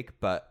fair shake,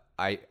 but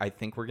I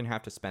think we're gonna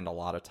have to spend a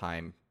lot of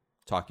time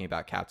talking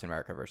about Captain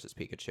America versus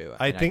Pikachu.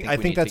 I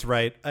think that's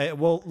right.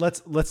 Well,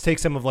 let's take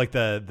some of like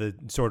the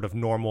sort of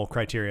normal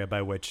criteria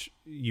by which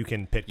you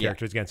can pit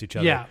characters against each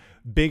other. Yeah.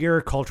 Bigger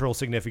cultural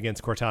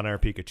significance, Cortana or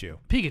Pikachu?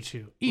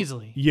 Pikachu,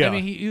 easily. Yeah. I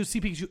mean, you see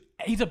Pikachu,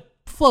 he's a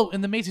float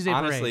in the Macy's Day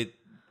Parade. Honestly,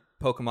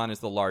 Pokemon is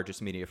the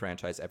largest media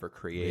franchise ever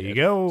created. There you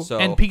go. So,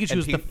 and Pikachu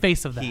is the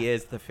face of that. He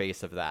is the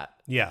face of that.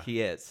 Yeah.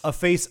 He is. A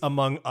face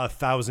among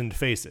 1,000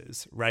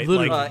 faces, right?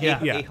 Literally. Like,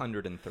 Yeah.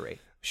 803.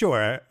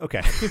 Sure.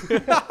 Okay.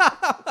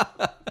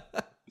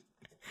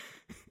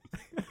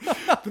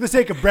 For the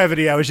sake of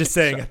brevity, I was just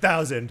saying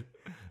 1,000.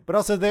 But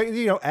also,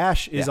 there,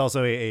 Ash is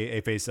also a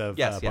face of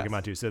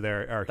Pokemon too. So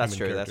there are human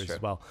characters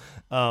as well.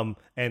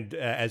 And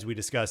as we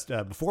discussed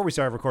before we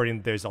started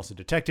recording, there's also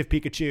Detective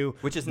Pikachu,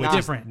 which is not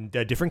different.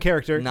 A different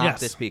character, not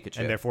this Pikachu,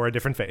 and therefore a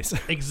different face.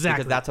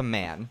 Exactly. Because that's a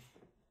man.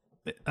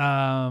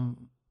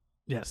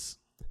 Yes.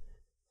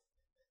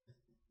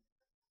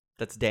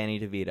 That's Danny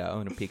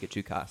DeVito in a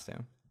Pikachu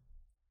costume.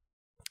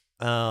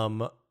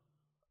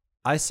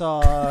 I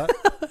saw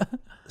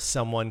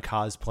someone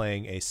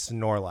cosplaying a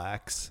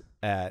Snorlax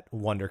at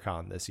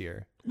WonderCon this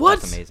year. What?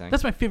 That's amazing.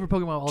 That's my favorite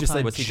Pokemon of all Just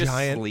time. Was he just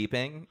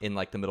sleeping in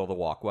like the middle of the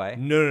walkway?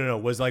 No.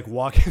 Was like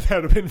walking.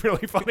 That would have been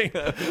really funny.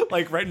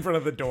 Like right in front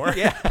of the door.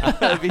 Yeah,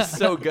 that'd be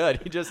so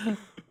good. He just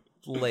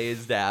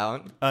lays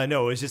down.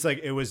 No,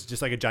 it was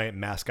just like a giant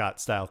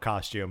mascot style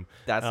costume.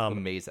 That's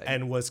amazing.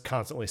 And was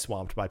constantly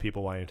swamped by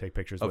people wanting to take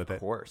pictures with it. Of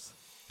course.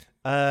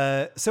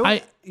 I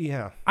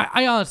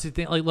honestly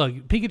think, like, look,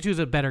 Pikachu is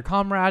a better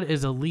comrade,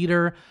 is a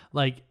leader.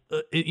 Like,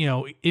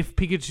 if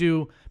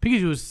Pikachu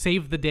has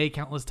saved the day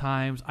countless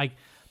times. I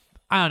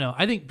don't know.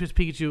 I think just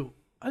Pikachu.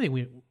 I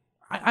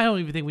don't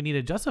even think we need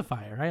a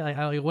justifier, right?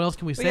 Like, what else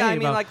can we say? Yeah, I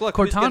mean, about like, look,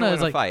 Cortana who's gonna win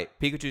is a fight?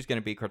 Pikachu's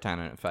gonna beat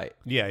Cortana in a fight.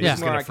 Yeah, he's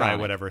just More gonna fry iconic.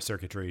 whatever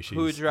circuitry she's.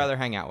 Who would you rather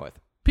hang out with?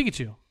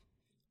 Pikachu.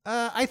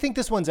 I think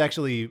this one's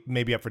actually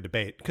maybe up for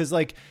debate because,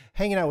 like,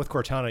 hanging out with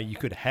Cortana, you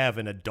could have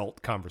an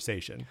adult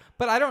conversation.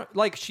 But I don't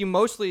like. She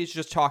mostly is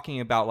just talking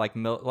about like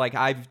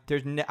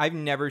I've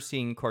never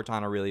seen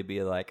Cortana really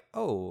be like,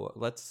 oh,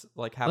 let's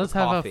have a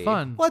coffee. have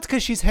fun. Well, it's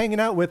because she's hanging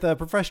out with a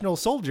professional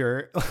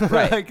soldier,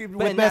 Right? like,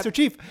 with Master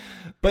Chief.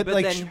 But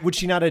like, then, would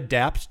she not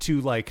adapt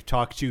to like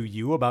talk to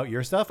you about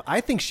your stuff?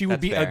 I think she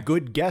would be a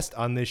good guest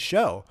on this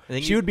show.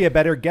 She would be a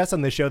better guest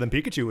on this show than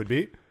Pikachu would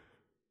be.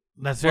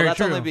 That's very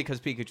true. Only because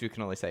Pikachu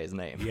can only say his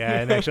name. Yeah,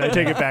 and actually, I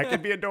take it back.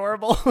 It'd be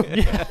adorable.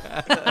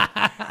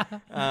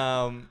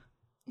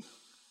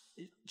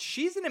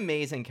 She's an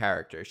amazing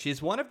character.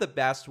 She's one of the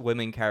best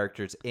women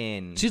characters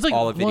in She's like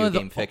all of video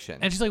game fiction.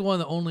 And she's like one of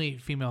the only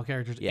female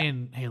characters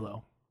in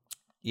Halo.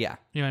 Yeah.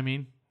 You know what I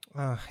mean?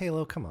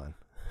 Halo, come on.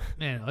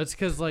 Yeah, it's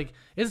because like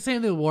it's the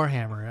same thing with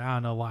Warhammer. I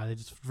don't know why they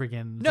just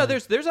freaking. No,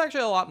 there's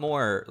actually a lot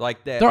more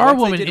like that. There are Once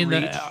they women did in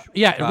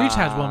Reach, Reach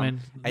has women.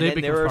 And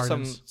then there were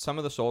Spartans. some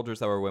of the soldiers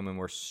that were women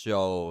were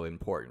so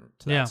important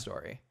to that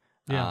story.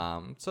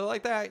 Yeah. So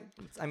like that.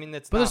 I mean,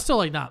 it's but it's still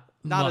like not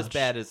as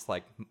bad as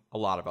like a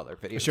lot of other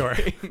video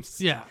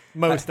games. Yeah.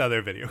 Most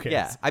other video games.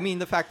 Yeah. I mean,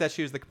 the fact that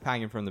she was the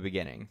companion from the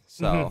beginning,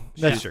 so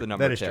That's she's true. the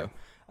number That is 2.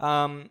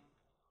 true.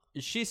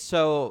 She's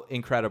so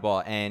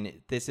incredible, and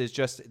this is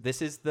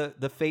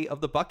the fate of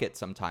the bucket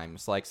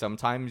sometimes. Like,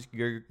 sometimes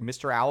you're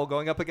Mr. Owl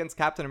going up against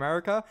Captain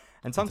America,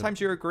 and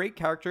sometimes you're a great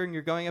character and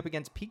you're going up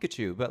against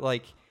Pikachu, but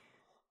like,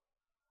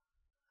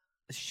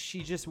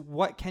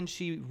 what can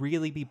she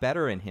really be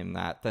better in him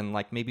than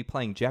like maybe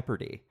playing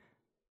Jeopardy?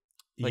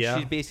 Like,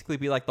 she'd basically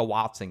be like the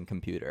Watson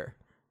computer,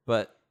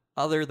 but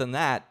other than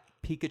that,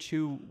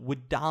 Pikachu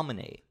would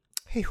dominate.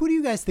 Hey, who do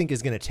you guys think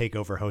is going to take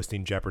over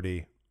hosting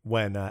Jeopardy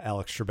when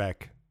Alex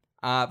Trebek?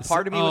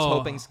 Part of me was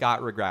hoping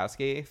Scott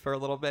Rogowski for a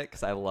little bit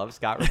because I love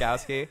Scott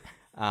Rogowski.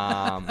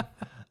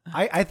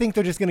 I think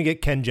they're just going to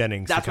get Ken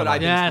Jennings. That's what I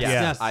think.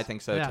 Yes. I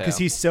think so too. Because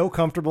he's so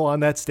comfortable on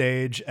that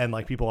stage, and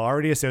like people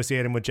already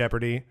associate him with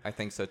Jeopardy. I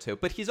think so too.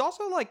 But he's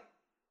also like,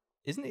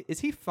 is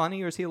he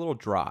funny or is he a little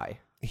dry?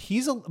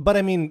 But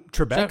I mean,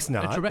 Trebek's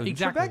not. Exactly.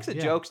 Trebek's a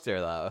jokester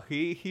though.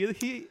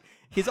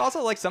 He's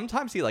also like,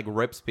 sometimes he like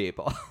rips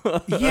people.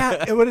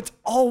 Yeah, but it's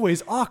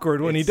always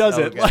awkward when he does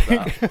so it.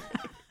 Good,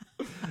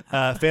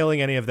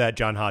 Failing any of that,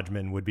 John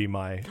Hodgman would be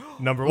my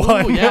number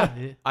one. Oh, yeah.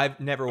 I've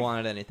never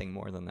wanted anything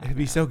more than that. It'd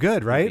be so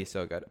good, right? It'd be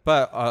so good.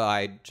 But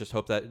I just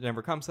hope that it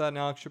never comes to that and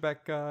Alex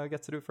Trebek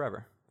gets to do it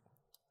forever.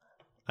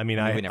 I mean,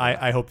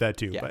 I hope that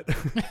too. Yeah. But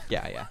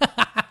yeah.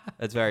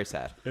 It's very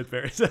sad. It's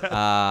very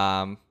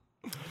sad.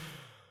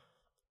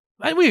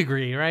 We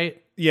agree,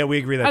 right? Yeah, we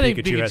agree that I think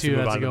Pikachu has to Pikachu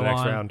move has on to to the go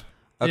next on. round.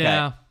 Okay.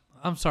 Yeah.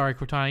 I'm sorry,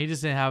 Cortana. You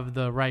just didn't have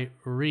the right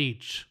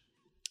reach.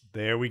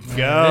 There we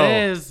go.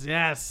 It is,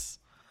 yes.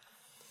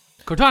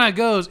 Cortana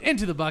goes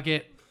into the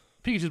bucket.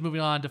 Pikachu's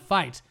moving on to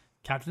fight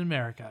Captain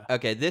America.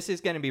 Okay, this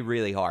is going to be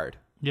really hard.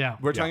 Yeah.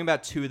 We're talking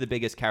about two of the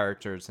biggest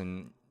characters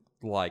in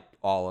like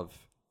all of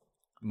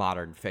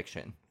modern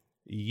fiction.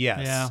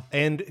 Yes. Yeah.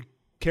 And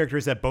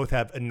characters that both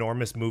have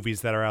enormous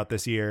movies that are out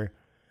this year.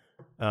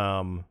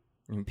 And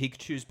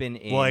Pikachu's been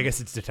in... Well, I guess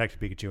it's Detective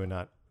Pikachu and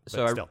not...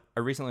 So still.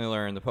 I recently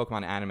learned the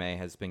Pokemon anime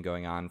has been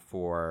going on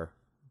for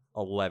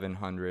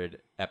 1,100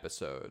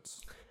 episodes.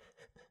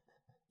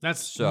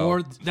 That's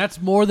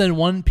more than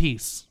One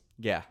Piece.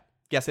 Yeah.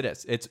 Yes, it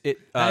is. It's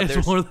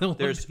more than One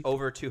there's Piece.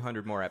 over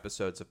 200 more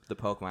episodes of the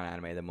Pokemon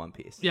anime than One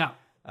Piece. Yeah.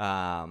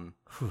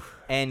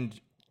 And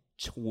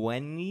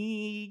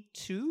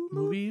 22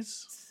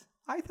 movies,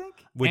 I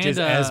think. Which and, is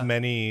as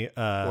many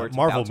or it's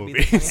Marvel about to be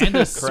movies. And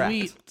a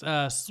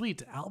Correct.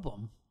 sweet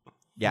album.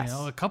 Yes. You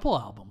know, a couple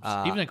albums.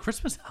 Even a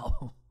Christmas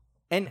album.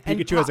 And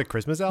Pikachu has a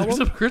Christmas There's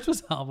album? a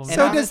Christmas album.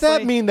 So And does that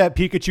honestly- mean that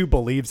Pikachu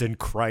believes in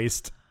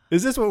Christ?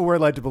 Is this what we're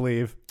led to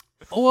believe?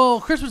 Well,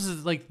 Christmas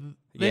is like...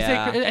 They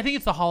Yeah. say, I think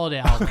it's the holiday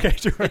album. Okay,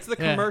 sure. It's the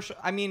commercial.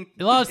 I mean,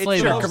 A lot of it's sleigh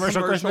the bells. most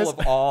Commercial commercial Christmas?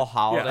 of all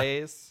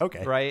holidays.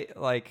 Okay. Right?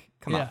 Like,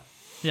 come on.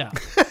 Yeah.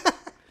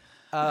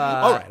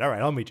 all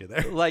right. I'll meet you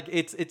there. Like,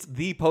 it's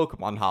the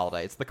Pokemon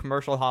holiday. It's the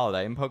commercial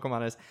holiday, and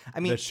Pokemon is. I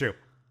mean, That's true.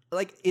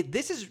 like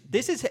this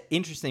is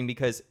interesting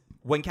because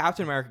when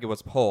Captain America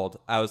was pulled,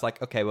 I was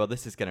like, okay, well,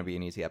 this is going to be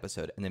an easy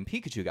episode, and then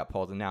Pikachu got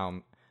pulled, and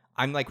now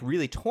I'm like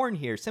really torn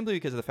here simply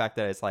because of the fact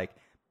that it's like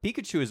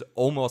Pikachu is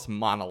almost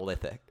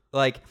monolithic.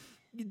 Like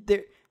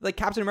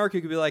Captain America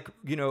could be like,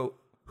 you know,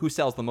 who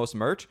sells the most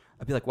merch?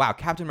 I'd be like, wow,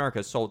 Captain America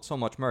has sold so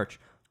much merch,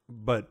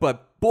 but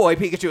boy,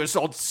 Pikachu has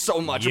sold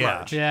so much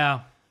merch.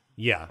 Yeah.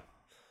 Yeah.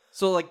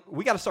 So like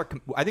we got to start.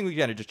 I think we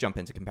got to just jump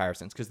into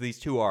comparisons because these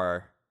two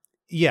are.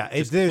 Yeah,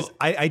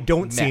 I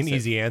don't see an massive.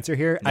 easy answer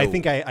here. No. I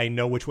think I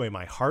know which way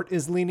my heart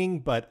is leaning,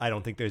 but I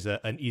don't think there's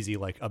an easy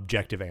like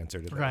objective answer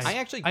to this. Right. I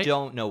actually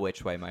don't know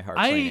which way my heart's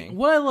leaning.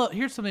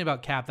 Here's something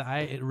about Cap that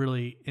I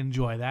really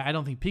enjoy that I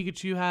don't think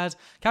Pikachu has.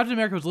 Captain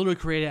America was literally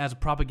created as a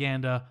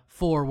propaganda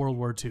for World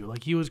War II.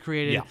 Like he was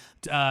created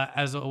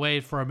as a way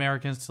for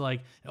Americans to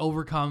like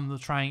overcome the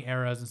trying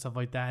eras and stuff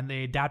like that. And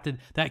they adapted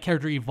that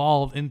character,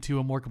 evolved into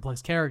a more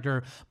complex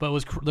character, but it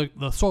was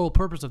the sole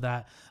purpose of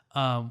that.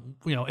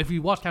 You know, if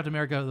you watch Captain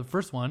America, the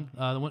first one,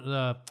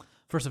 the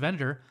first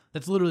Avenger,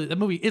 that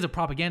movie is a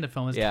propaganda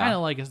film. It's kind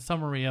of like a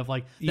summary of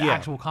like the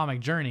actual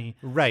comic journey.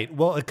 Right.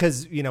 Well,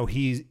 because you know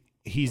he's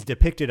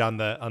depicted on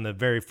the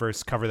very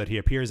first cover that he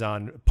appears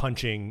on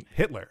punching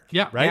Hitler.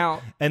 Yeah. Right.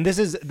 Now- And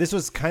this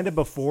was kind of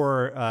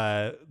before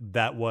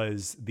that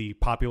was the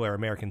popular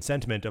American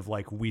sentiment of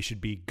like we should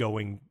be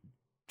going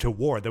to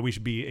war, that we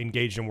should be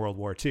engaged in World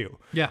War II.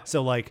 Yeah.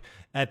 So like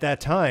at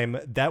that time,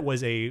 that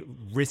was a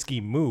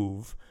risky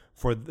move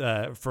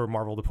for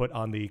Marvel to put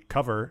on the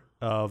cover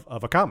of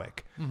a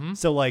comic. Mm-hmm.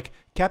 So like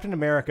Captain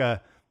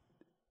America,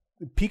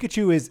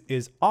 Pikachu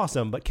is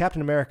awesome, but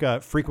Captain America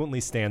frequently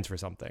stands for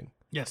something.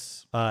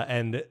 Yes.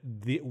 And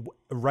the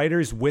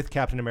writers with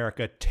Captain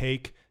America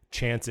take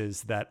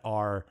chances that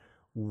are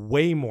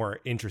way more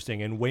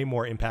interesting and way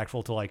more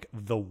impactful to like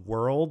the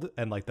world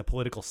and like the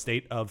political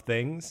state of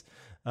things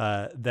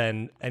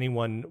than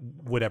anyone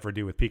would ever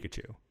do with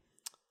Pikachu.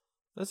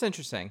 That's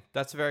interesting.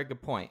 That's a very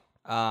good point.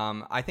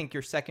 I think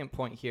your second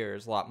point here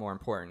is a lot more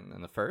important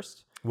than the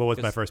first. What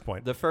was my first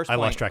point? The first I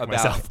point lost track of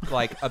about, myself.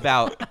 like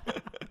about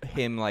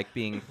him like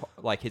being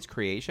like his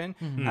creation.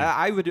 Mm-hmm.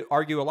 I would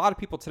argue a lot of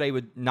people today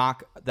would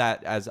knock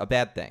that as a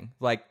bad thing.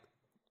 Like,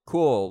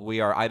 cool, we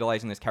are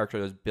idolizing this character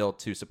that was built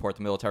to support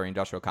the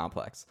military-industrial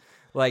complex.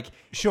 Like,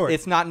 Sure.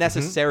 it's not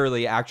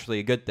necessarily actually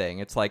a good thing.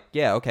 It's like,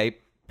 yeah, okay,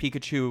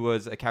 Pikachu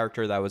was a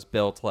character that was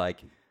built like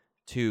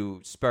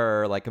to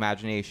spur like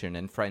imagination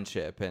and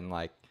friendship and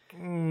like to I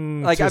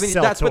mean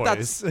sell that's toys. but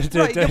that's to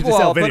right, sell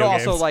well, video but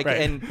also games, like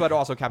right. but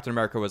also Captain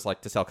America was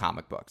like to sell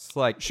comic books.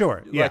 Like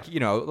Sure, yeah. like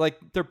you know, like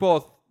they're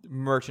both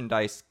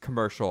merchandise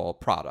commercial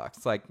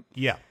products. Like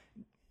Yeah.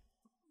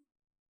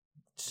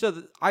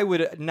 so I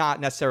would not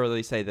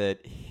necessarily say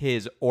that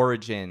his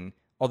origin,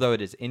 although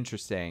it is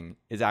interesting,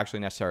 is actually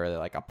necessarily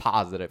like a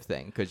positive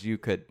thing because you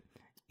could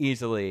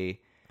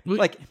easily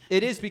like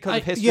it is because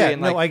of history Yeah,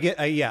 and like no, I get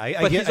but I he's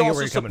get where also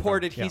you're coming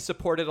supported. from. Yeah. He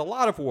supported a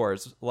lot of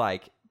wars.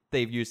 Like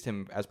they've used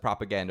him as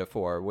propaganda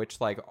for, which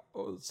like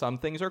some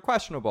things are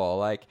questionable.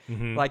 Like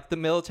like the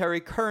military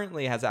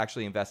currently has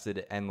actually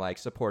invested and like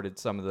supported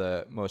some of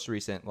the most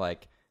recent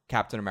like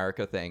Captain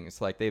America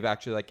things. Like they've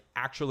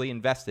actually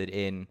invested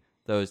in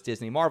those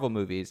Disney Marvel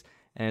movies.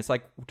 And it's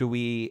like, do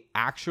we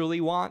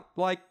actually want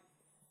like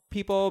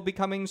people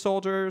becoming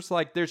soldiers?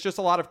 Like there's just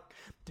a lot of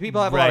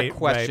people have a lot of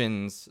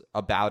questions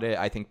about it.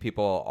 I think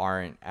people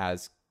aren't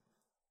as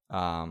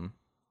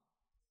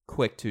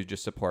quick to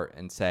just support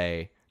and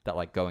say that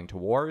like going to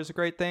war is a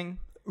great thing.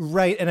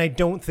 Right, and I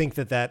don't think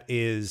that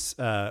is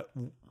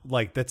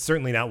like that's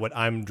certainly not what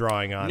I'm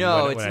drawing on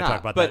No, when it's I not. talk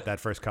about But- that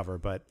first cover.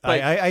 But but-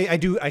 I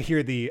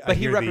hear the. But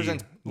he hear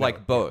represents the,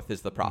 like both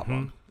is the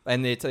problem.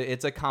 and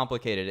it's a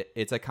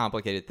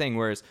complicated thing.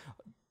 Whereas,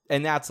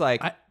 and that's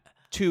like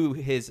to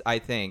his, I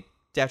think,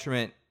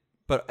 detriment,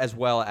 but as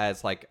well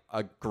as like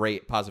a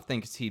great positive thing,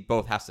 because he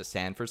both has to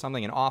stand for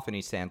something, and often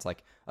he stands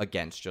like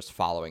against just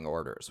following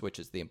orders, which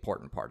is the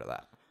important part of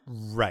that.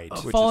 Right.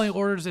 Following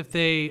orders if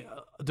they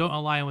don't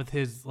align with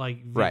his like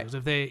views, Right.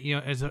 if they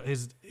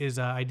his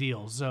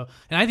ideals. So,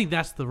 and I think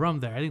that's the rum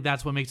there. I think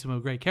that's what makes him a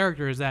great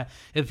character, is that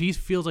if he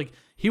feels like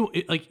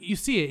like you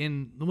see it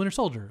in the Winter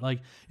Soldier,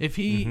 like if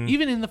he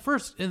even in the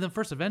first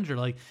Avenger,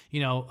 like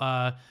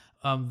the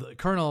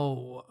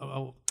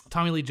Colonel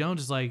Tommy Lee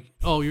Jones is like,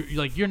 oh,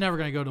 you're never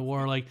gonna go to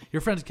war, like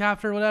your friend's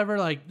captured or whatever,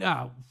 like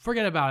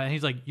forget about it. And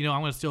he's like, I'm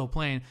gonna steal a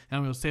plane and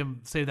I'm gonna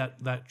save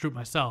that troop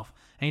myself.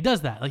 And he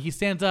does that. Like he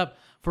stands up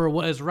for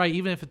what is right,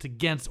 even if it's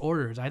against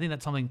orders. I think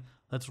that's something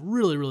that's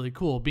really, really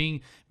cool.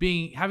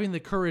 Having the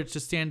courage to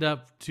stand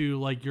up to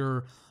like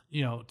your,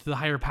 to the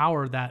higher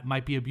power that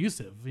might be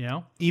abusive,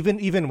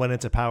 Even when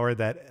it's a power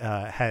that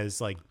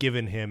has like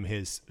given him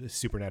his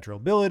supernatural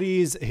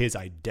abilities, his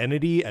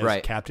identity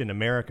as Captain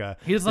America,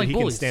 he doesn't like he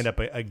bullies. can stand up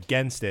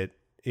against it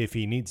if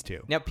he needs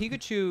to. Now,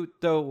 Pikachu,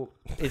 though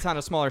it's on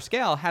a smaller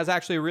scale, has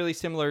actually a really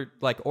similar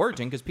like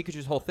origin, because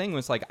Pikachu's whole thing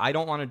was like, I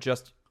don't want to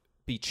just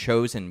be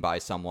chosen by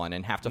someone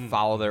and have to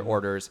follow their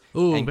orders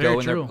and go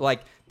in there.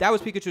 Like that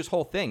was Pikachu's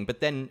whole thing.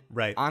 But then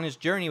on his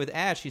journey with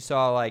Ash, he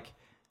saw like,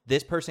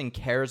 this person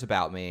cares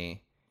about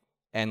me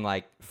and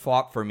like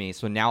fought for me,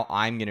 so now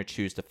I'm going to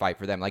choose to fight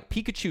for them. Like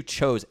Pikachu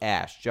chose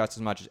Ash just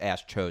as much as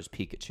Ash chose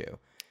Pikachu.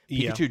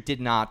 Pikachu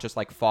did not just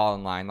like fall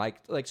in line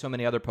like so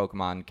many other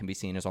Pokemon can be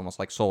seen as almost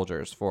like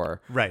soldiers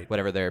for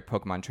whatever their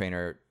Pokemon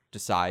trainer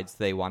decides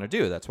they want to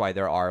do. That's why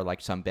there are like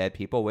some bad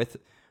people with,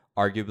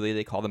 arguably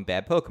they call them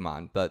bad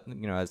Pokemon, but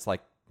it's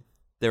like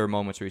there are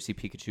moments where you see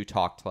Pikachu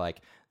talk to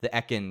like the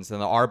Ekans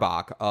and the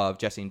Arbok of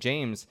Jesse and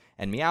James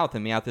and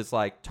Meowth is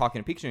like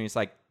talking to Pikachu, and he's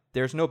like,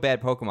 there's no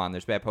bad Pokemon,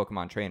 there's bad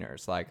Pokemon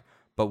trainers, like,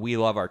 but we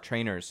love our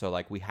trainers, so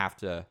like we have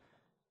to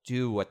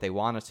do what they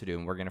want us to do,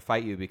 and we're gonna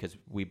fight you because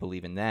we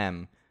believe in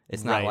them.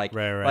 It's not like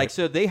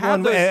so they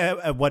have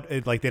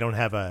like they don't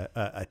have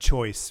a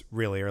choice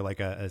really, or like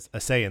a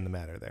say in the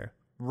matter there.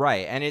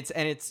 Right, and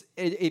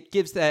it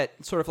gives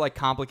that sort of like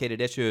complicated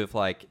issue of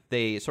like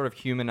they sort of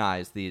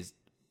humanize these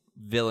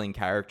villain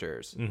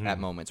characters at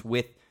moments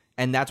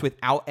and that's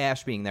without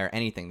Ash being there or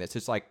anything. That's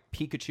just like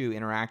Pikachu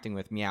interacting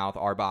with Meowth,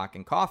 Arbok,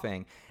 and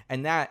Coughing,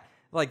 and that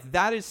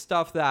is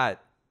stuff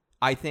that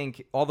I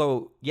think,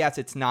 although yes,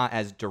 it's not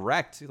as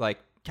direct. Like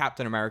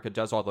Captain America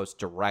does all those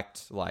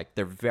direct, like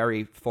they're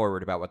very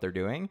forward about what they're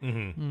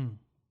doing.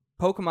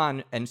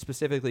 Pokemon, and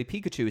specifically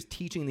Pikachu, is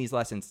teaching these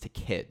lessons to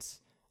kids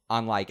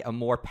on like a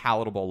more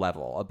palatable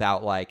level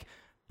about like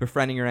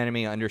befriending your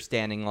enemy,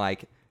 understanding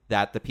like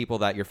that the people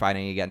that you're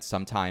fighting against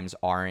sometimes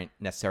aren't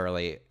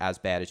necessarily as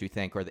bad as you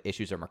think, or the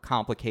issues are more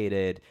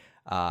complicated,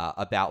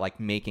 about like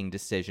making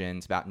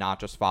decisions, about not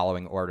just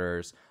following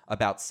orders,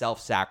 about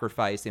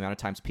self-sacrifice, the amount of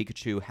times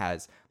Pikachu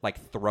has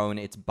like thrown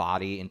its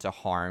body into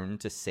harm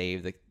to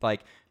save the,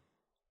 like,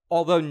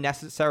 although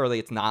necessarily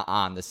it's not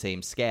on the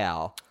same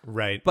scale.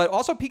 Right. But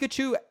also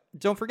Pikachu,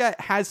 don't forget,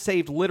 has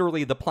saved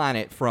literally the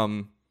planet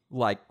from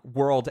like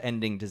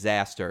world-ending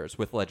disasters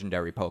with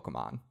legendary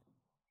Pokemon.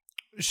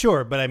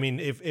 Sure, but I mean,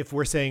 if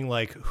we're saying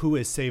like who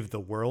has saved the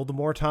world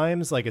more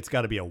times, like it's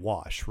got to be a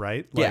wash,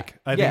 right? Like,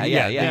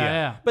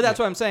 yeah. But that's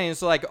what I'm saying.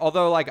 So like,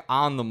 although like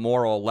on the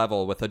moral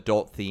level with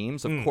adult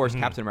themes, of course,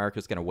 Captain America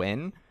is going to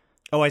win.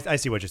 Oh, I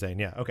see what you're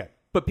saying. Yeah, okay.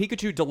 But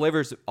Pikachu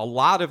delivers a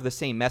lot of the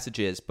same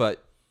messages,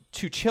 but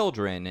to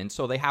children, and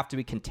so they have to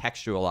be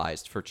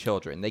contextualized for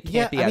children. They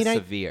can't be as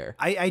severe.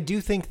 I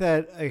do think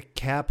that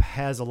Cap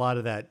has a lot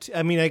of that.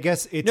 I mean, I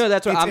guess it's... No,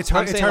 that's what I'm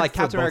saying. It's like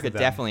Captain America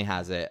definitely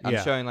has it. I'm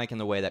showing like in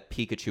the way that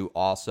Pikachu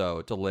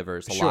also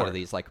delivers a lot of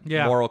these like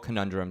moral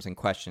conundrums and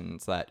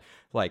questions that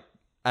like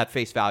at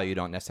face value you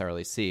don't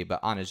necessarily see,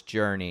 but on his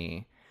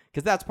journey,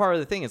 because that's part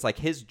of the thing, is like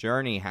his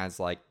journey has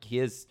like he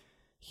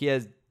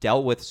has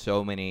dealt with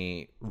so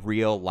many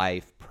real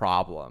life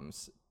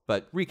problems,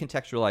 but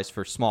recontextualized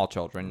for small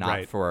children,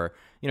 not for,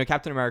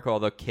 Captain America,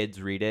 although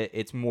kids read it,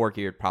 it's more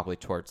geared probably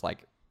towards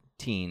like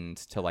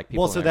teens to like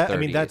people in their 30s. I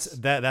mean, that's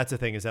the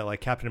thing, is that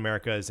like Captain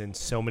America is in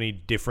so many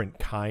different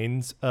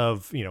kinds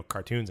of,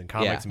 cartoons and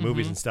comics and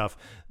movies and stuff,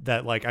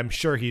 that like I'm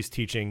sure he's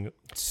teaching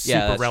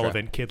super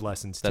relevant kid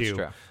lessons too. That's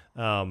true.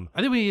 I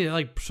think we need to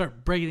like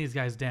start breaking these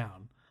guys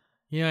down.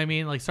 You know what I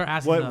mean? Like start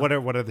asking what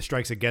are the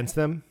strikes against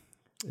them?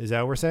 Is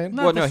that what we're saying?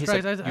 Well, no, he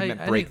said you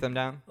meant break them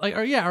down. Like,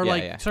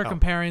 start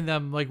comparing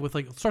them, like with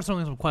like start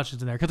throwing some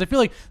questions in there, because I feel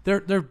like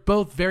they're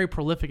both very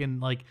prolific,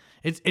 and like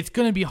it's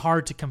going to be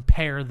hard to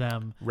compare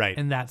them,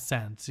 in that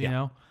sense, you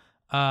know,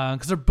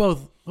 because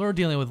we're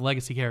dealing with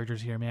legacy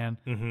characters here, man.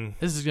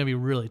 This is going to be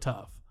really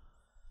tough.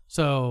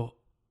 So,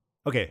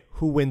 okay,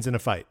 who wins in a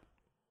fight?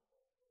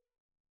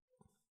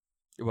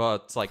 Well,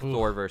 it's like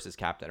Thor versus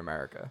Captain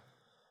America,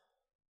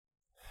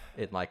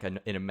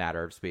 in a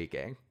matter of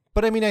speaking.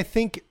 But I mean, I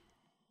think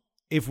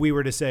if we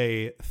were to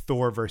say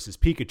Thor versus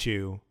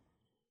Pikachu,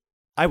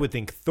 I would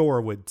think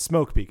Thor would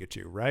smoke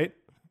Pikachu, right?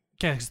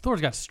 Yeah, 'cause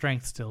Thor's got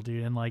strength still,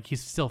 dude, and like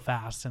he's still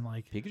fast, and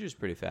like. Pikachu's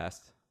pretty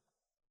fast.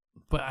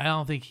 But I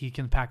don't think he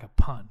can pack a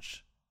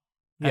punch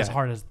as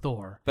hard as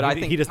Thor. But I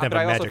think he doesn't have a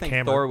I also magic think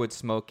hammer. Thor would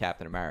smoke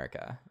Captain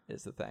America.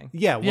 Is the thing.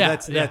 Yeah, well,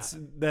 Yeah,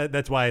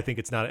 that's why I think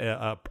it's not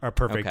a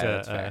perfect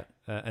Okay,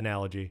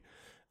 analogy.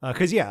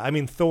 Because I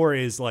mean, Thor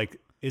is like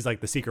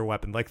the secret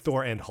weapon. Like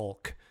Thor and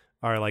Hulk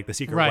are like the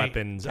secret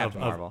weapons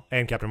Captain of Marvel.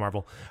 and Captain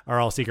Marvel are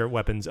all secret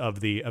weapons of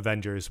the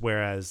Avengers.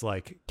 Whereas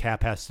like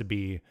Cap has to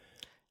be.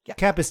 Yeah.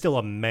 Cap is still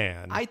a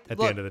man at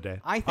the end of the day.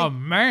 I think, A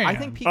man. I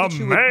think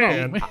Pikachu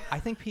A man. I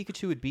think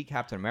Pikachu would beat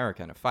Captain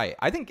America in a fight.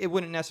 I think it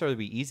wouldn't necessarily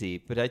be easy,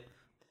 but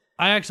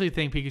I actually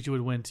think Pikachu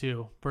would win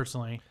too,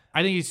 personally.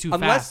 I think he's too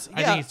Unless- fast.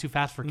 I think he's too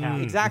fast for Cap.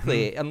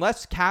 exactly.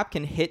 Unless Cap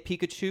can hit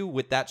Pikachu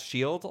with that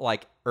shield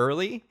like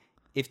early,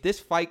 if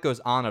this fight goes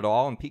on at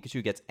all and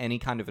Pikachu gets any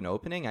kind of an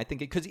opening, I think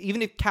because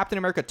even if Captain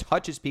America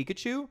touches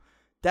Pikachu,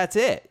 that's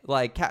it.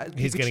 Like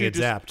He's gonna get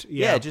zapped.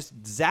 Yeah,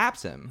 just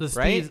zaps him. The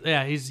right?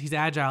 speed, he's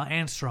agile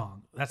and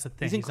strong. That's the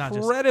thing. He's not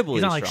incredibly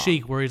He's not like strong.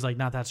 Sheik, where he's like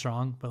not that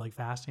strong, but like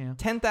fast.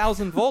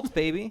 10,000 volts,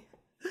 baby.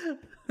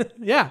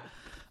 Yeah.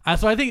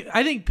 So I think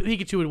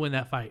Pikachu would win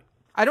that fight.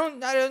 I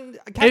don't. Captain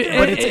But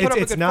America But can put up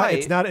a it's good not.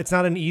 fight. It's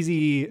not an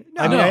easy.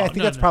 I No, mean, I think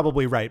no, that's no.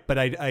 probably right. But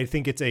I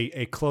think it's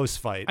a close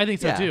fight. I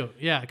think so Yeah. too.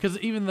 Yeah, because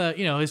even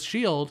his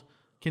shield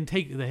can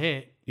take the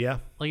hit. Yeah,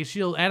 Like his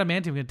shield,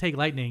 adamantium can take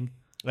lightning.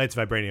 it's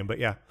vibranium, but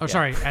yeah. Oh,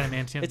 sorry,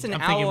 adamantium. It's an I'm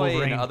thinking alloy in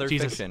Wolverine. other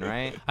Jesus. fiction,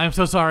 right? I'm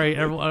so sorry.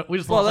 Everyone, we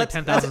just Well, lost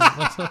like that's-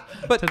 10,000.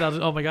 But-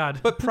 10,000. Oh my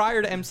god. But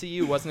prior to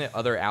MCU, wasn't it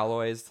other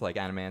alloys like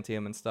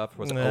adamantium and stuff?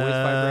 Was it always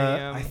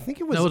vibranium? I think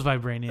it was. that was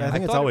vibranium. I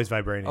think it's thought always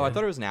vibranium. Oh, I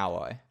thought it was an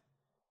alloy.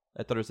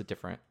 I thought it was a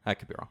different. I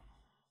could be wrong.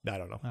 I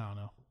don't know. I don't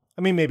know.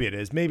 I mean, maybe it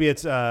is. Maybe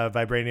it's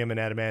vibranium and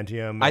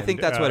adamantium. I and,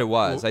 think that's what it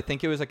was. I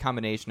think it was a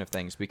combination of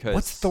things because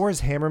What's Thor's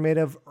hammer made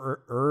of?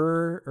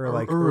 Or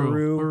like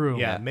Uru. Uru.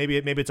 Yeah, Yeah. maybe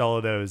it's all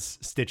of those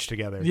stitched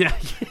together. Yeah.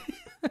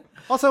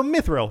 Also,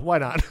 Mithril. Why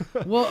not?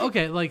 Well,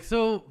 okay. Like,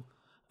 so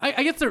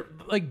I guess they're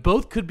like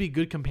both could be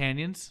good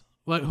companions.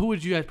 Like, who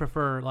would you guys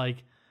prefer?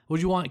 Like,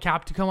 would you want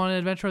Cap to come on an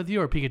adventure with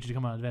you or Pikachu to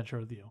come on an adventure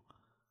with you?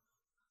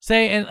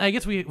 Say, and I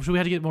guess we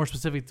had to get more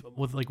specific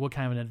with like what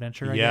kind of an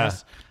adventure. I Yeah.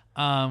 guess.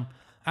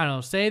 I don't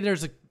know. Say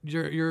there's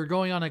you're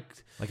going on a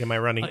Like, am I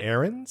running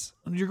errands?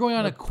 you're going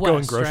on a quest.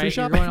 going grocery right?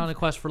 shopping? You're going on a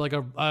quest for like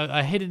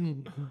a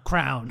hidden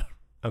crown,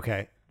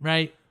 Okay.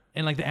 right?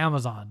 In like the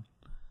Amazon.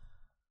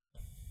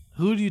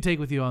 Who do you take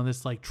with you on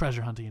this like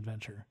treasure hunting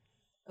adventure?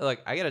 look,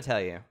 I gotta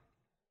tell you,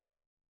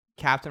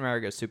 Captain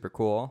America is super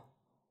cool,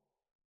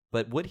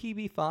 but would he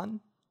be fun?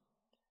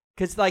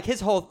 Because like his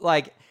whole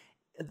like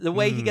the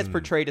way he gets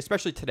portrayed,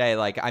 especially today,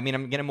 like I mean,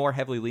 I'm gonna more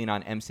heavily lean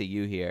on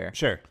MCU here.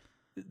 Sure.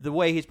 The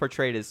way he's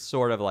portrayed is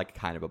sort of like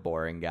kind of a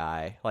boring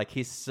guy. Like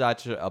he's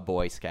such a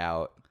Boy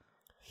Scout.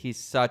 He's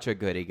such a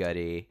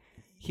goody-goody.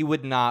 He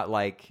would not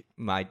like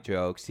my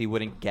jokes. He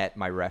wouldn't get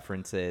my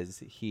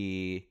references.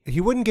 He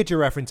wouldn't get your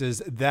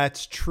references.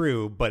 That's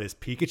true. But is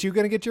Pikachu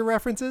going to get your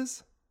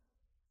references?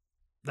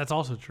 That's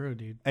also true,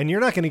 dude. And you're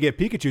not going to get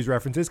Pikachu's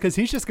references because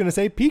he's just going to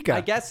say Pika.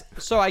 I guess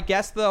so. I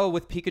guess though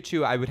with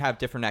Pikachu, I would have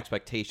different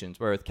expectations.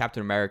 Where with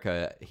Captain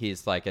America,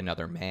 he's like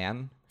another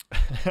man.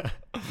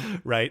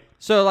 Right.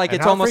 So like And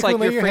it's how almost like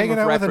frequently your you're frame hanging of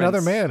out reference. with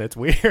another man. It's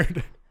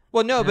weird.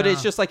 Well, no, but Yeah.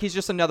 it's just like he's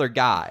just another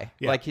guy.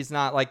 Yeah. Like he's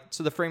not like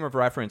so the frame of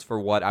reference for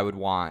what I would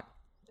want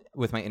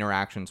with my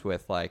interactions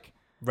with like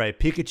Right.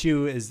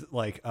 Pikachu is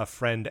like a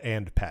friend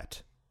and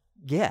pet.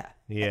 yeah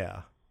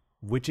Yeah.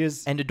 Which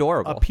is and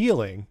adorable.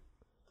 appealing.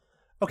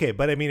 Okay,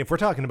 but I mean, if we're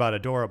talking about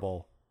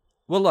adorable,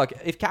 Well, look,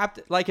 if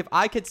if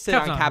I could sit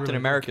Cap's on not Captain really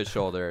America's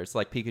shoulders,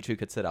 like Pikachu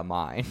could sit on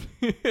mine.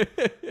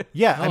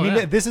 yeah, I Oh, mean,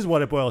 yeah. this is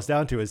what it boils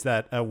down to: is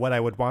that what I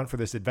would want for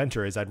this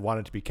adventure is I'd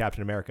want it to be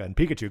Captain America and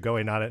Pikachu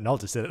going on it, and I'll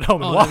just sit at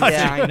home and Oh, watch. that'd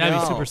be, I that'd be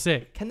know. super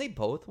sick. Can they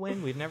both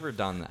win? We've never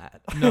done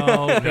that.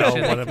 No, No,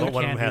 Christian, one of them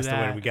can't has do to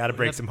win. that. We gotta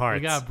break some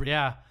hearts.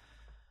 Yeah.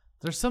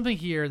 There's something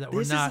here that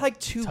we're This not. is like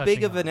too touching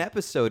big of on. an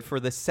episode for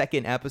the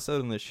second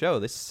episode on the show.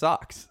 This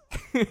sucks.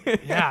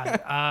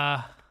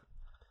 Yeah.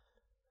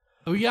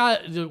 We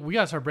got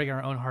to start breaking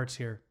our own hearts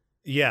here.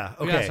 Yeah.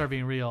 We got to Okay. start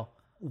being real.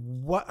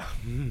 What?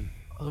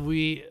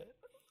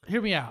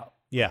 Hear me out.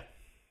 Yeah.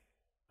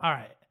 All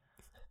right.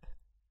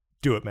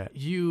 Do it, Matt.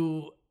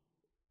 You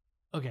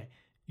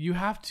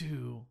have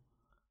to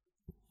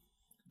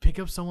pick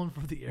up someone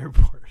from the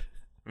airport.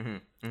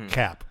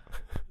 Cap.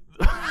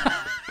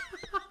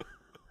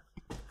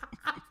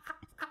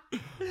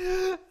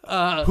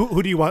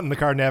 Who do you want in the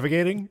car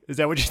navigating? Is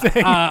that what you're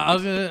saying? I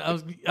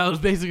was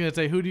basically gonna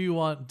say, who do you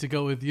want to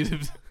go with you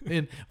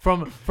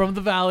from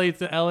the valley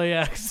to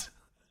LAX?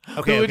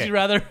 Okay. Who would you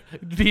rather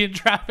be in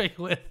traffic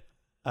with?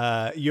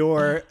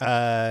 Your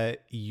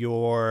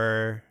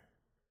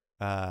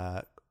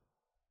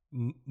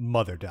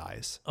mother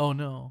dies. Oh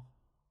no.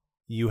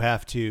 You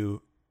have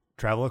to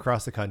travel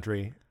across the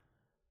country.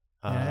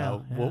 Yeah.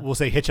 We'll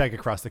say hitchhike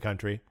across the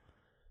country.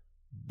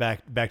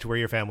 Back to where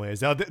your family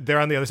is. Now, they're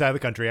on the other side of the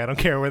country. I don't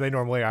care where they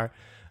normally are.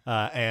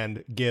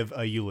 And give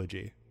a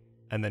eulogy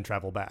and then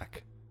travel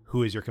back.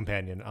 Who is your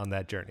companion on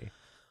that journey?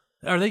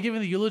 Are they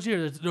giving the eulogy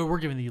or no? We're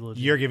giving the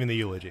eulogy. You're giving the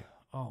eulogy.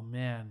 Oh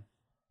man.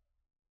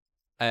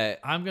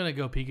 I'm gonna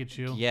go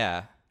Pikachu.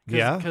 Yeah.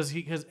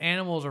 Because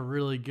animals are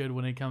really good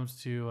when it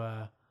comes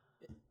to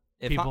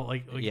people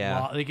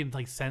they can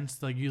like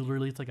sense like you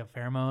release like a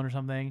pheromone or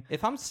something.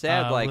 If I'm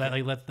sad,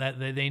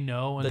 they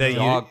know. And the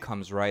dog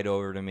comes right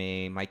over to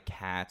me. My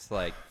cats,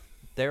 like,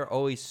 they're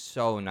always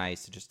so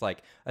nice. Just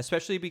like,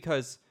 especially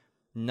because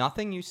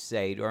nothing you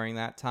say during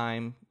that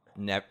time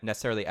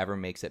necessarily ever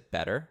makes it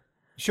better.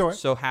 Sure.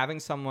 So having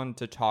someone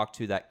to talk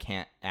to that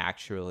can't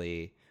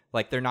actually.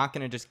 Like, they're not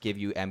going to just give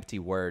you empty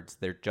words.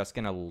 They're just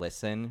going to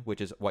listen,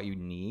 which is what you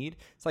need.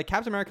 It's like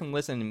Captain America can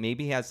listen, and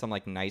maybe he has some,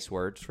 like, nice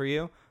words for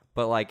you.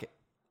 But, like,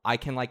 I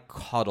can, like,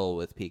 cuddle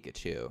with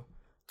Pikachu.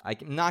 I'm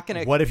not going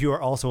to... What if you were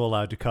also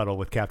allowed to cuddle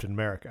with Captain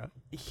America?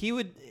 He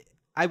would...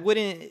 I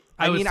wouldn't...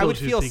 I would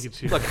feel...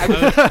 Pikachu. Look,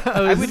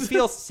 I would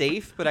feel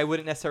safe, but I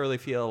wouldn't necessarily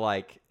feel,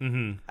 like,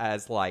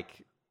 as,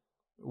 like...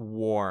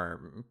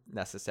 warm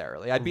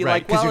necessarily. I'd be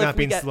like, well, because you're not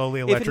being slowly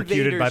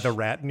electrocuted by the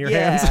rat in your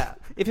hands.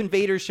 If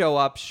invaders show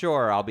up,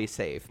 sure, I'll be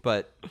safe,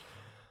 but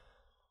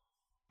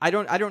I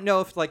don't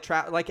know if like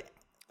also,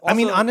 I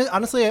mean,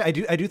 honestly, I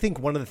do think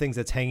one of the things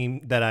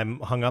that I'm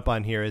hung up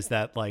on here is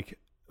that like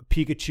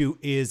Pikachu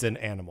is an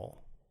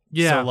animal.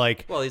 Yeah. So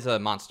like, well, he's a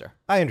monster.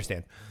 I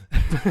understand.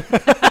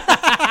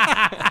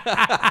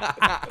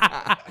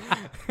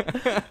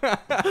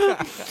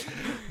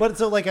 But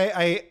so like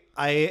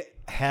I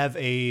have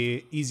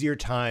a easier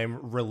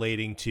time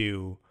relating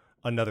to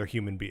another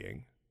human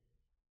being.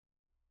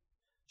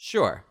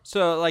 Sure.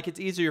 So like it's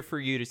easier for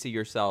you to see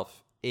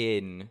yourself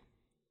in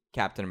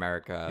Captain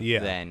America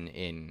than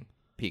in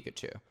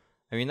Pikachu.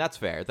 I mean, that's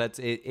fair. That's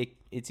it.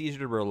 It's easier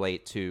to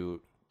relate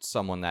to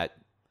someone that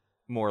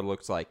more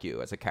looks like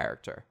you as a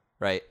character,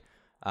 right?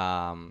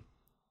 And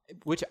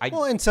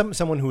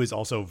someone who is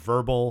also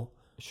verbal.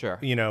 Sure.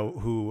 You know,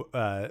 who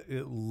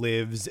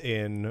lives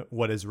in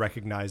what is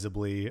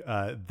recognizably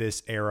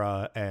this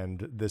era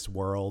and this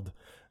world.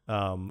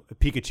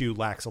 Pikachu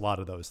lacks a lot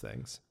of those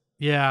things.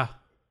 Yeah.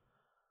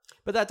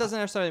 But that doesn't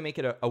necessarily make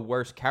it a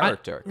worse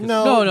character.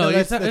 No,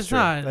 it's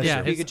not.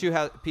 Yeah,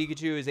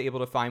 Pikachu is able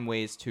to find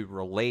ways to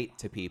relate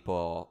to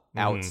people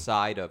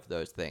outside of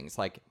those things,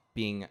 like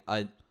being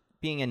a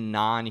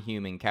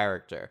non-human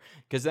character.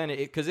 Because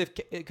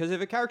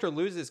if a character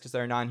loses because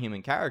they're a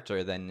non-human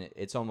character, then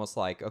it's almost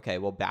like, okay,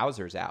 well,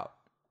 Bowser's out,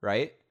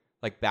 right?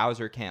 Like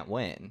Bowser can't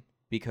win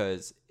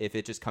because if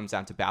it just comes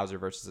down to Bowser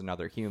versus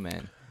another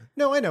human.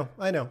 No, I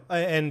know,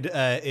 and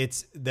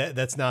it's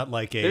that's not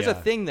like a. There's a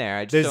thing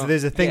there.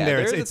 There's a thing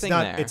there. It's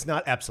not. There. It's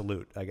not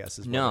absolute. I guess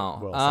is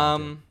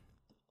no.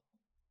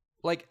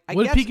 Like I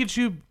would guess,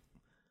 Pikachu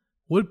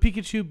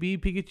be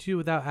Pikachu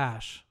without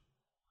Ash?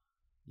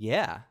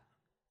 Yeah.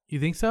 You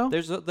think so?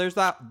 There's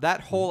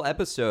that whole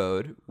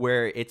episode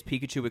where it's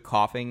Pikachu with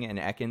Coughing and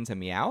Ekans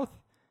and Meowth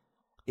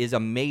is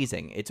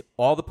amazing. It's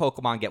all the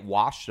Pokemon get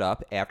washed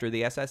up after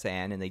the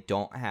SSN and they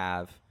don't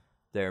have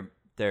their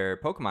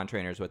Pokemon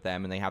trainers with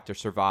them and they have to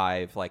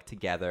survive like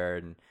together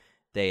and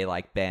they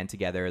like band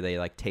together. They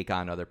like take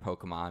on other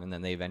Pokemon and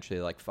then they eventually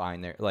like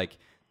find their like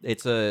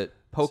it's a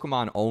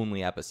Pokemon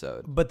only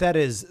episode. But that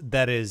is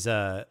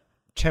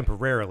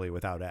temporarily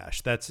without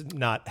Ash. That's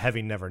not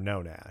having never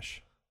known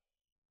Ash.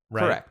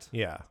 Right? Correct.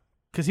 Yeah.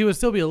 Because he would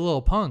still be a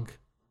little punk.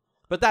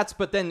 But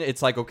then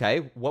it's like,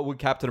 okay, what would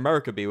Captain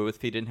America be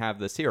if he didn't have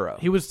the serum?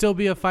 He would still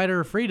be a fighter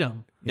of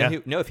freedom. Yeah.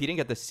 No, if he didn't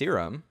get the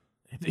serum,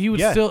 he would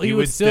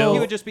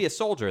just be a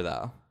soldier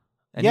though.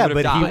 And yeah, he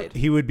would have died.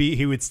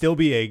 He would still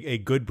be a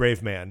good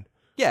brave man.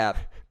 Yeah.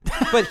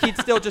 But he'd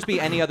still just be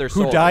any other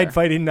soldier. Who died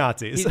fighting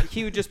Nazis.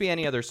 He would just be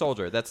any other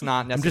soldier. That's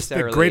not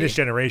necessarily... Just the greatest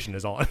generation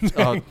is all I'm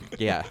saying. Oh,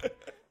 yeah.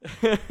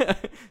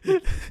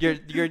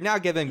 You're now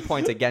giving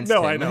points against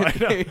him. I know. You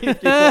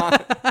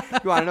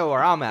want to know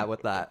where I'm at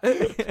with that?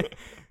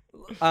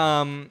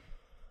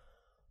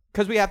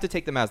 Because we have to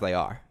take them as they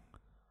are,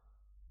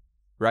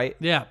 right?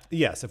 Yeah.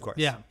 Yes, of course.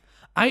 Yeah.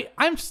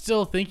 I'm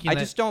still thinking. I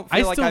just don't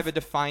feel like I have a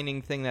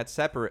defining thing that's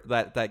separate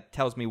that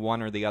tells me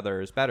one or the other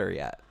is better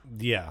yet.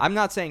 Yeah. I'm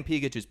not saying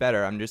Pikachu's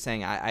better. I'm just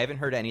saying I haven't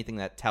heard anything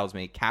that tells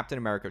me Captain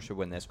America should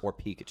win this or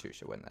Pikachu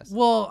should win this.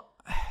 Well,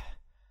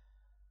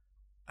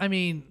 I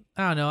mean,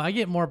 I don't know. I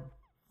get more.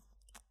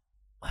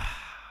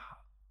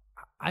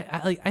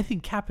 I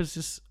think Cap is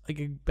just like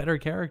a better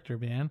character,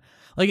 man.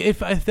 Like if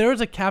there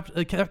was a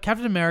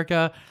Captain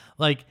America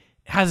like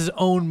has his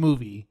own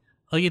movie,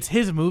 like it's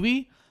his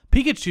movie.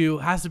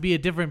 Pikachu has to be a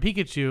different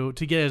Pikachu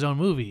to get his own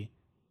movie.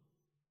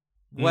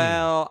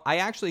 Well, I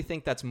actually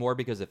think that's more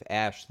because of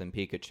Ash than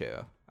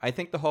Pikachu. I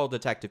think the whole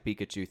Detective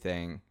Pikachu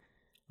thing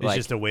is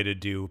just a way to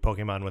do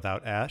Pokemon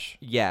without Ash.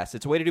 Yes,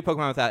 it's a way to do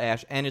Pokemon without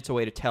Ash, and it's a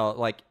way to tell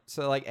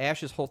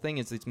Ash's whole thing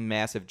is these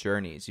massive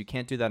journeys. You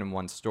can't do that in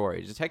one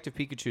story. Detective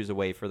Pikachu is a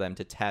way for them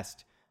to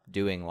test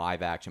doing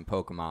live action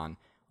Pokemon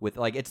with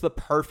it's the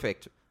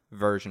perfect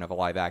version of a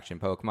live action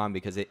Pokemon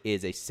because it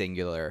is a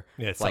singular,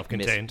 it's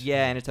self-contained.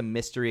 And it's a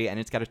mystery and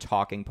it's got a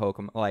talking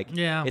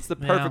Pokemon. It's the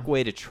perfect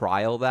way to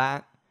trial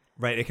that.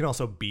 Right. It can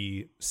also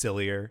be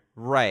sillier.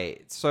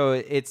 Right. So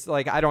it's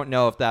like, I don't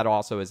know if that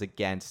also is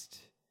against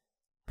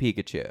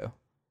Pikachu.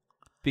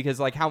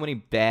 Because, like, how many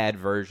bad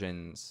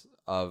versions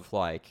of,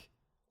 like,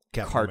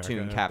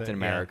 cartoon Captain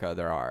America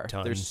there are?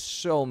 Tons. There's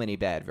so many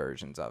bad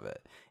versions of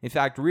it. In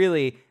fact,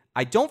 really,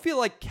 I don't feel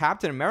like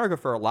Captain America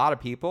for a lot of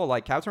people,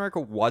 like, Captain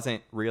America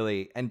wasn't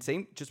really, and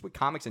same just with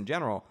comics in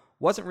general,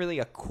 wasn't really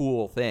a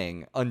cool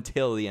thing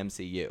until the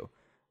MCU.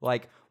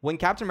 Like, when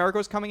Captain America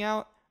was coming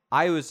out,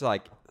 I was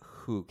like,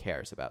 who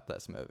cares about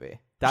this movie?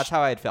 That's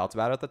how I had felt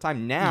about it at the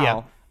time.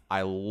 Now,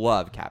 I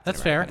love Captain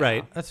That's America. fair. Now.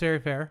 Right. That's very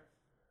fair.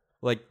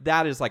 Like,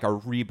 that is like a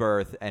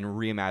rebirth and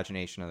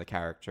reimagination of the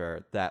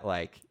character that,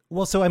 like...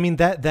 Well, so, I mean,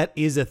 that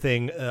is a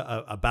thing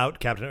about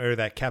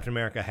that Captain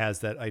America has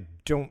that I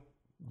don't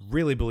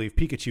really believe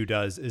Pikachu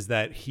does, is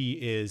that he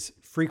is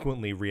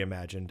frequently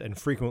reimagined and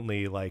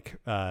frequently, like,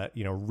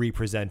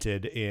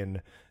 represented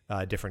in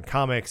different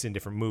comics, in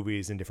different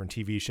movies, in different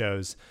TV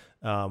shows,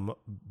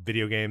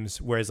 video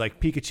games. Whereas, like,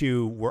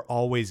 Pikachu, we're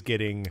always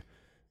getting,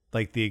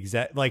 like, the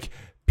exact... Like,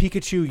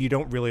 Pikachu, you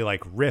don't really,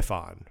 like, riff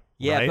on,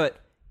 Yeah, right? but...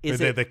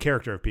 The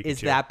character of Pikachu.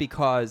 Is that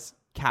because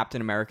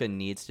Captain America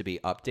needs to be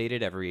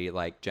updated every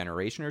like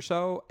generation or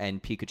so,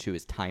 and Pikachu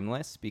is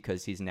timeless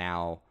because he's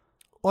now?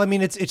 Well, I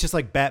mean, it's just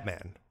like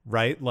Batman,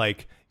 right?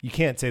 Like, you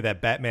can't say that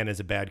Batman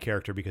is a bad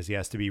character because he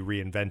has to be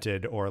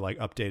reinvented or like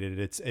updated.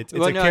 It's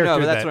well, a character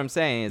but that's what I'm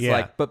saying. It's yeah.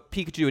 like, but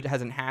Pikachu it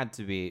hasn't had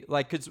to be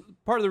like, because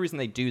part of the reason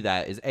they do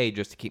that is A,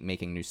 just to keep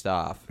making new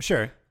stuff.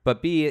 Sure.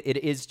 But B, it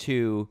is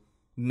to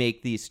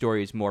make these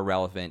stories more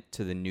relevant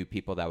to the new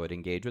people that would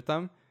engage with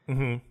them.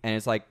 Mm-hmm. And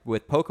it's like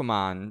with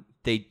Pokemon,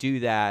 they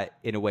do that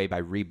in a way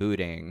by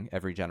rebooting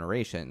every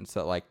generation.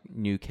 So like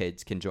new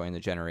kids can join the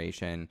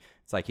generation.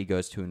 It's like he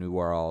goes to a new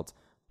world.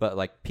 But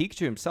like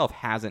Pikachu himself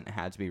hasn't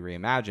had to be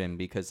reimagined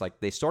because like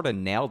they sort of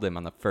nailed him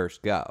on the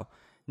first go.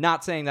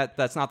 Not saying that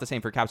that's not the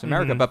same for Captain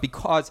America, but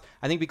because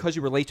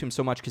you relate to him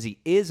so much because he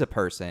is a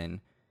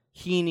person,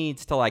 he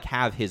needs to like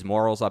have his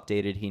morals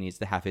updated. He needs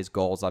to have his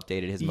goals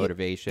updated, his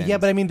motivations. Yeah,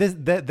 but I mean,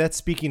 that's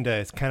speaking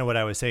to kind of what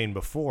I was saying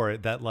before,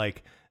 that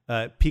like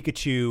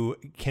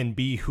Pikachu can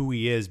be who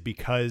he is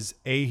because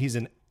he's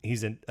an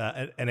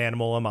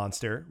animal, a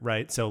monster,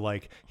 right? So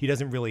like he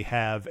doesn't really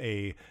have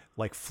a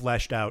like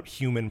fleshed out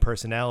human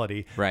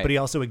personality, right? But he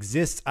also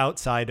exists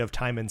outside of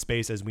time and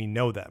space as we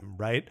know them,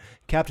 right?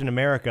 Captain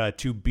America,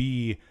 to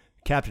be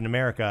Captain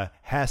America,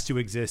 has to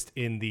exist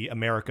in the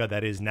America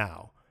that is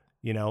now.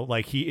 You know,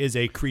 like he is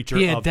a creature.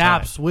 He of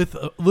adapts time. with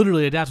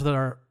literally adapts with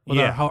our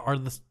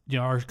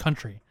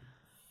country.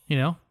 You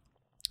know.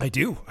 I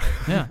do.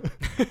 Yeah.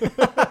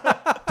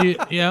 You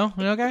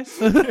know, guys.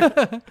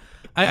 I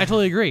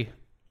totally agree.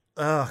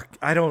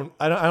 I don't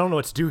know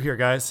what to do here,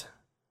 guys.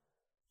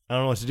 I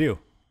don't know what to do.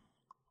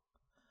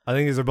 I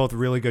think these are both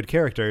really good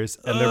characters,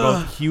 and they're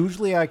both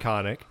hugely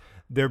iconic.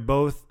 They're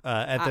both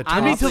at the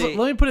top. Let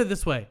me put it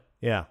this way.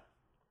 Yeah.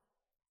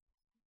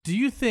 Do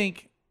you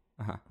think?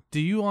 Do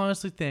you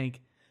honestly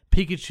think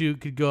Pikachu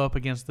could go up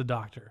against the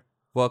Doctor?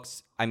 Well,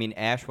 I mean,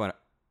 Ash went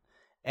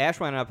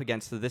up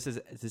against. This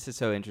is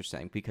so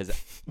interesting because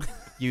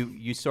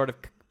you sort of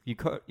you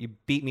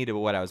beat me to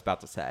what I was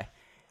about to say.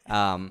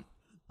 Ash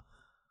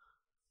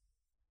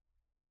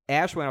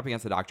went up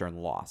against the Doctor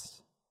and lost.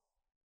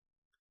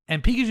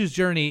 And Pikachu's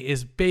journey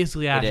is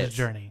basically Ash's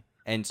journey.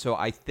 And so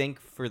I think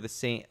for the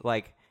same,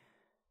 like,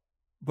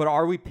 but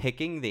are we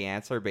picking the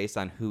answer based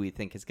on who we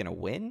think is going to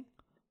win?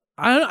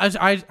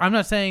 I'm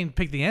not saying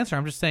pick the answer.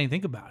 I'm just saying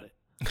think about it.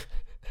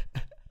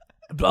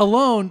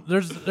 Alone,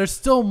 there's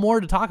still more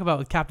to talk about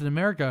with Captain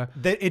America.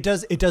 It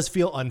does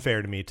feel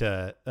unfair to me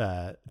to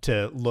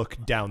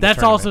look down.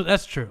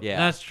 That's true. Yeah,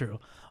 that's true.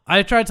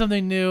 I tried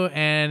something new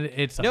and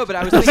it's no, but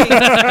I was thinking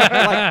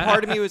like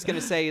part of me was going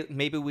to say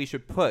maybe we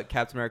should put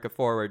Captain America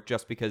forward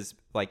just because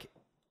like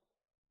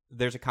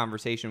there's a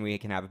conversation we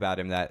can have about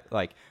him that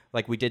like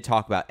we did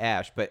talk about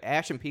Ash, but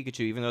Ash and Pikachu,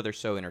 even though they're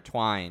so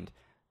intertwined,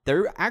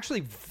 they're actually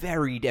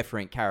very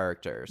different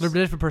characters. They're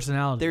different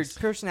personalities.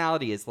 Their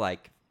personality is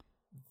like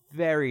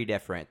very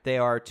different. They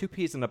are two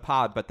peas in a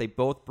pod, but they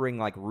both bring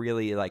like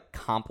really like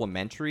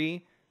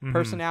complementary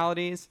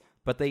personalities.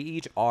 But they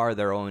each are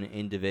their own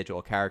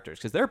individual characters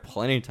because there are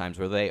plenty of times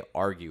where they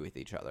argue with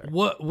each other.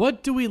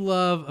 What do we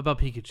love about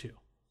Pikachu?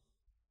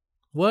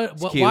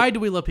 Why do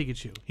we love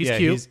Pikachu? He's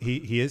cute.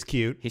 He is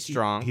cute. He's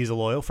strong. He's a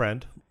loyal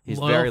friend. He's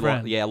very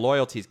loyal. Yeah,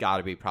 loyalty's got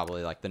to be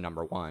probably like the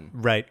number one.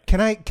 Right. Can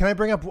I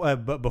bring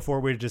up before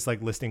we're just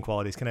like listing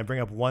qualities? Can I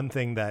bring up one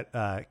thing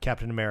that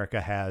Captain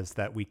America has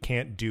that we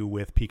can't do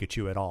with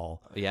Pikachu at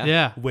all? Yeah.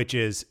 Yeah. Which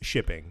is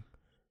shipping.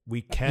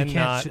 We can't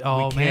ship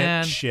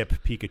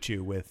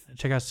Pikachu with.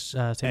 Check out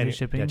same day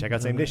shipping. Yeah, check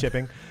out same day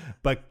shipping.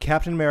 But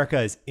Captain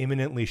America is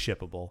imminently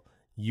shippable.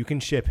 You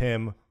can ship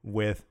him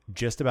with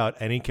just about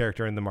any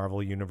character in the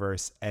Marvel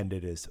universe, and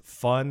it is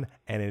fun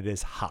and it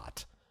is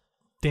hot.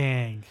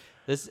 Dang.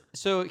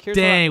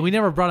 We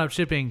never brought up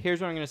shipping.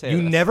 Here's what I'm going to say.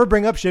 You never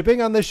bring up shipping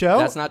on the show?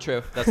 That's not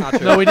true.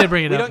 No, we did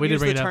bring it up. We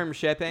don't use the term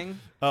shipping.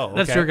 Oh, okay.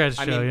 That's your guys'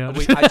 show.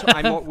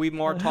 I mean, we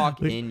more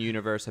talk in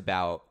universe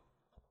about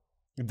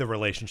the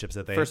relationships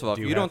that they First of all, if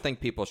you have. don't think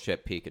people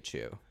ship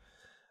Pikachu,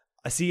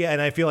 I see,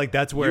 and I feel like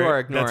that's where you are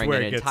ignoring that's where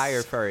an it gets,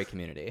 entire furry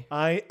community.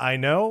 I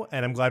know,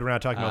 and I'm glad we're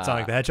not talking about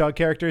Sonic the Hedgehog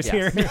characters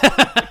yes. here.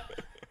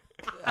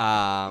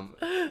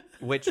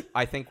 Which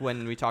I think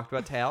when we talked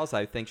about Tails,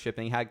 I think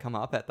shipping had come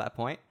up at that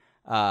point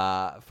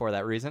for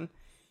that reason.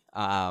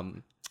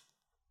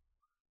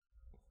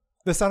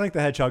 The Sonic the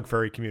Hedgehog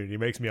furry community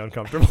makes me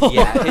uncomfortable.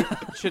 Yeah, it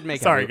should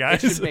make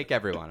guys. It should make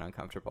everyone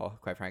uncomfortable,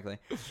 quite frankly.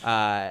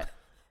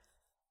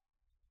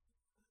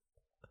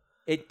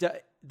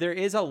 There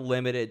is a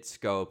limited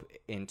scope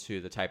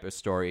into the type of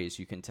stories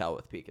you can tell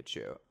with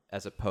Pikachu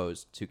as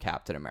opposed to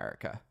Captain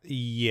America.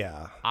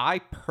 Yeah. I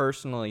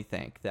personally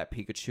think that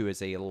Pikachu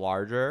is a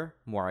larger,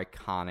 more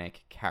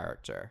iconic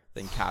character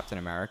than Captain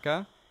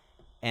America.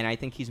 And I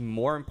think he's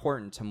more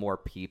important to more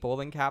people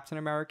than Captain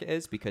America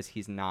is because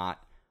he's not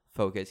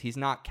focused. He's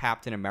not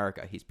Captain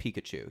America. He's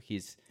Pikachu.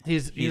 He's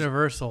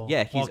universal.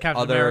 Yeah, he's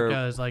Captain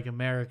America is like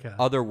America.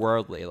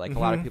 Otherworldly, like a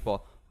lot of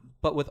people.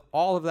 But with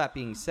all of that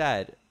being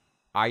said,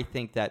 I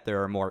think that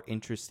there are more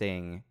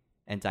interesting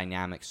and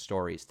dynamic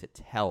stories to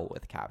tell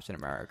with Captain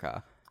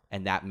America,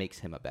 and that makes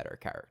him a better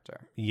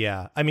character.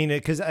 Yeah. I mean,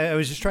 because I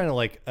was just trying to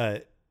like,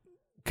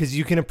 because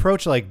you can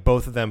approach like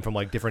both of them from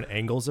like different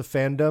angles of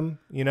fandom,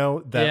 you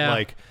know, that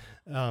like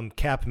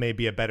Cap may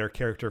be a better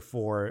character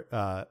for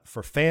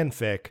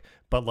fanfic,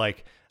 but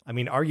like, I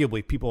mean,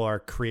 arguably people are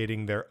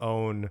creating their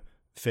own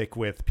fic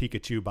with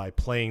Pikachu by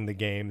playing the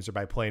games or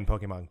by playing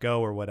Pokemon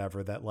Go or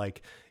whatever, that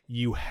like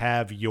you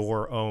have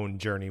your own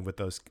journey with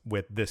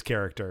this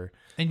character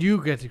and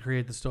you get to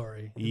create the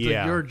story. It's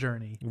like your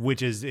journey,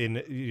 which is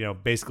in, you know,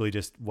 basically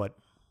just what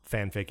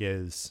fanfic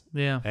is.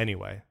 Yeah.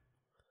 Anyway,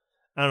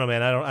 I don't know,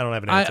 man. I don't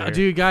have an answer here.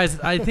 Dude, guys,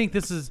 I think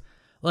this is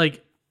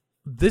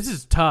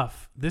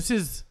tough. This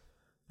is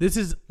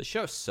the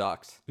show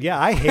sucks. Yeah,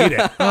 I hate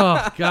it.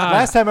 Oh God!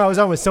 Last time I was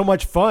on was so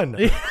much fun.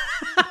 This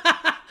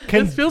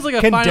feels like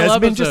a can final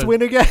Desmond episode. just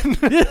win again?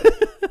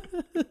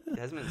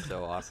 Desmond's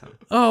so awesome.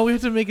 Oh, we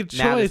have to make a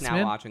choice, Matt is now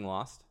man. watching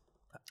Lost.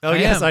 Oh,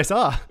 yes, I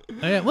saw.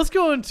 Let's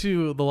go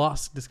into the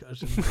Lost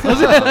discussion.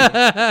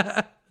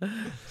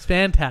 It's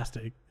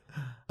fantastic.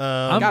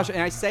 Gosh,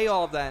 and I say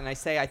all of that, and I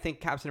say I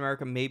think Captain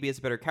America maybe is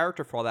a better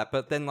character for all that,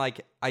 but then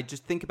like I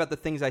just think about the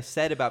things I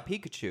said about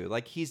Pikachu.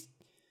 Like he's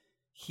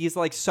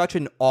like such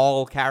an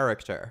all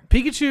character.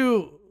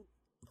 Pikachu.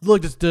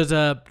 Look, does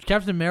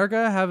Captain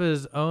America have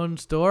his own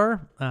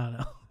store? I don't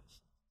know.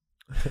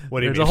 What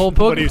do you There's mean? a whole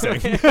Pokemon. What are you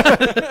saying?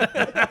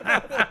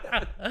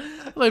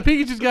 Like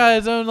Pikachu's got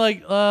his own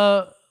like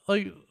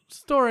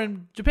store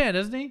in Japan,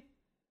 doesn't he?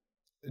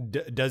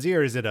 Does he,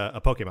 or is it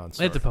a Pokemon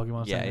store? It's a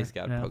Pokemon store. Yeah, he's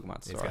got a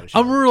Pokemon store.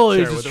 I'm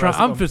really just trying.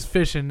 I'm just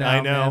fishing now. I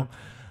know.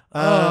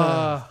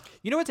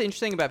 You know what's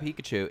interesting about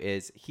Pikachu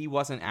is he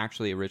wasn't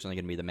actually originally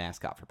going to be the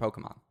mascot for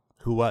Pokemon.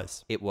 Who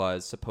was? It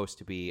was supposed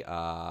to be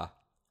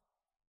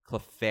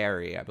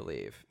Clefairy, I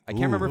believe. I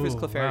can't remember if it was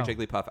Clefairy or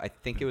Jigglypuff. I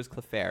think it was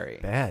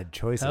Clefairy. Bad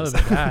choices.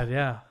 That would be bad,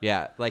 yeah.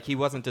 Yeah, like he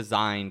wasn't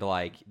designed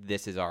like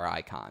this is our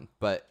icon.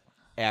 But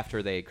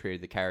after they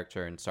created the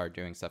character and started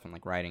doing stuff and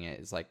like writing it,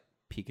 it's like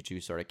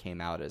Pikachu sort of came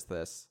out as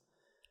this.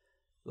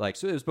 Like,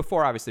 so it was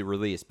before obviously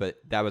release, but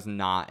that was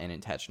not an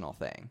intentional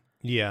thing.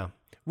 Yeah.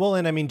 Well,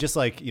 and I mean, just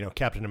like, you know,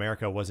 Captain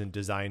America wasn't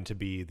designed to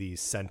be the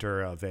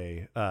center of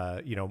a,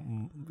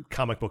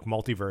 comic book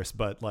multiverse,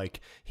 but like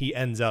he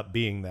ends up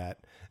being that.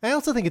 I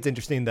also think it's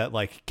interesting that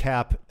like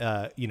Cap,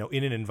 in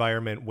an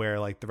environment where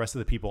like the rest of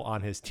the people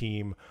on his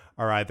team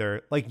are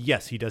either like,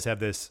 yes, he does have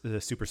this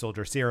super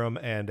soldier serum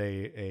and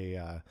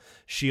a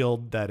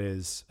shield that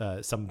is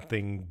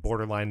something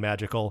borderline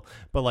magical,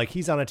 but like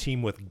he's on a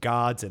team with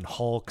gods and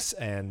Hulks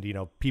and, you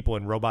know, people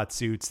in robot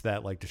suits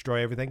that like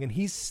destroy everything. And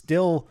he's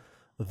still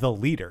the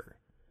leader.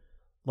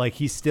 Like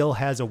he still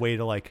has a way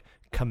to like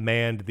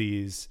command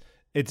these.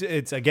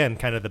 It's again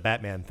kind of the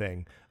Batman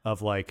thing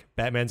of like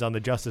Batman's on the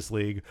Justice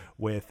League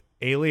with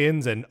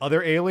aliens and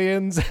other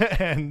aliens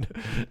and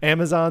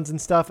Amazons and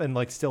stuff, and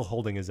like still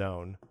holding his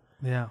own.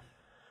 Yeah.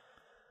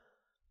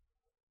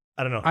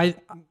 I don't know.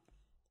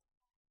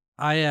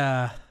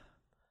 I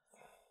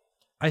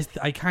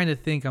kind of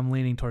think I'm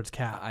leaning towards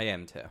Cap. I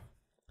am too.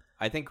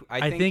 I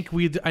think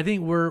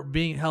we're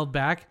being held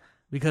back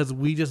because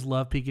we just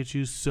love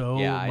Pikachu so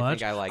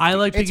much. I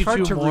like Pikachu it's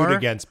hard to more. root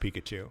against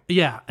Pikachu.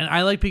 Yeah, and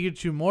I like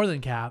Pikachu more than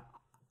Cap.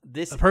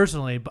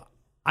 Personally, but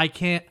I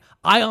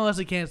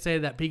honestly can't say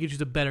that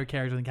Pikachu's a better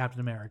character than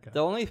Captain America.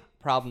 The only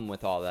problem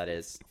with all that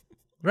is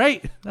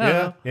right.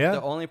 Yeah.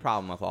 The only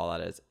problem with all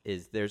that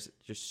is there's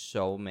just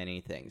so many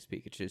things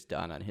Pikachu's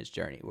done on his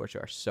journey which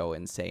are so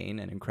insane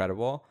and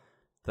incredible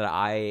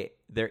that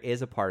there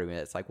is a part of me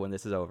that's like, when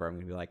this is over, I'm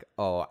gonna be like,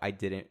 oh, I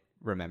didn't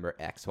remember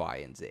X,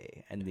 Y, and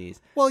Z and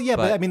these. Well, yeah,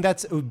 but I mean,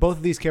 that's both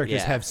of these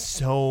characters have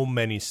so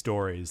many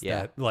stories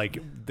that like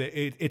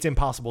it's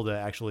impossible to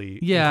actually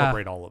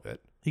incorporate all of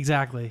it.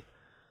 Exactly.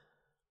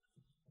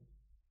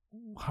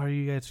 How are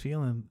you guys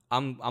feeling?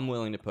 I'm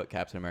willing to put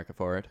Captain America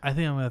forward. I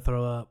think I'm gonna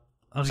throw up.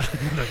 I'm just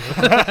kidding.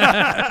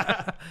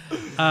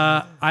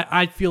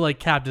 I feel like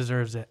Cap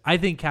deserves it. I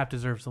think Cap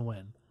deserves the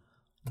win.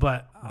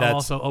 but I'm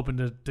also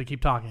open to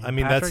keep talking. I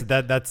mean, Patrick?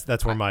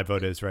 that's where my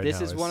vote is right now.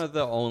 This is one of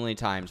the only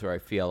times where I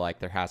feel like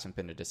there hasn't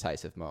been a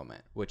decisive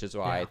moment, which is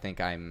why I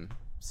think I'm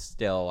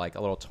still like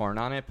a little torn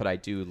on it, but I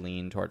do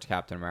lean towards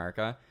Captain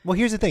America. Well,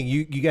 here's the thing.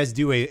 You guys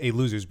do a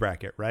losers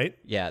bracket, right?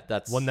 Yeah,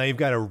 that's... Well, now you've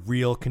got a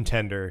real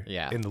contender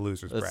in the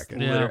losers bracket.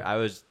 I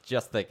was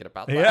just thinking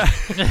about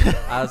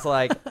that. I was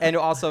like... And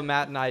also,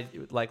 Matt and I,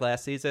 like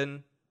last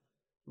season,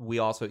 we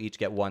also each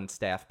get one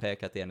staff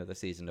pick at the end of the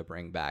season to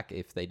bring back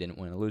if they didn't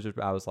win a losers.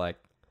 I was like,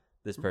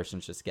 this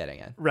person's just getting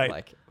it. Right.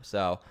 Like,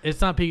 so...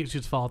 It's not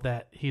Pikachu's fault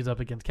that he's up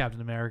against Captain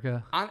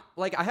America. I'm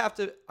going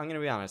to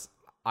be honest.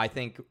 I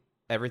think...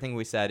 Everything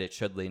we said, it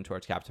should lean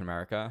towards Captain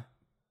America.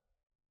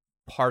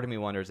 Part of me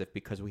wonders if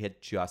because we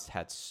had just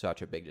had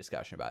such a big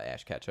discussion about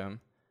Ash Ketchum,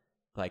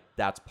 like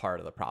that's part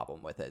of the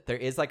problem with it. There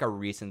is like a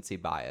recency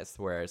bias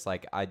where it's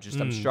like I'm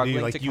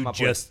struggling to come up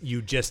with...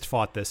 You just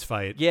fought this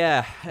fight.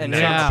 Yeah, and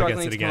so I'm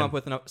struggling to come up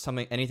with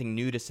anything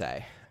new to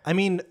say. I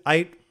mean,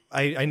 I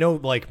know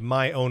like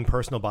my own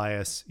personal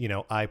bias. You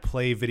know, I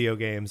play video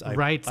games. Same.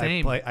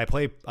 I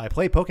play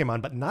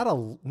Pokemon, but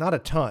not a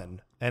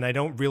ton. And I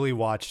don't really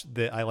watch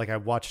I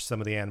watched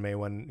some of the anime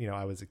when,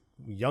 I was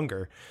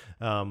younger.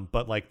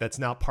 But like, that's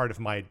not part of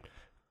my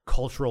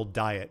cultural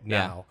diet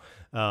now.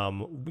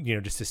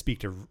 Just to speak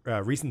to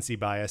recency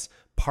bias,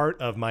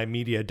 part of my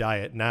media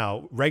diet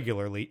now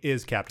regularly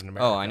is Captain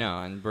America. Oh, I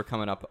know. And we're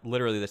coming up,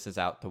 literally this is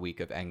out the week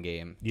of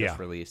Endgame just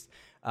released.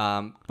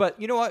 But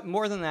you know what?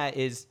 More than that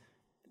is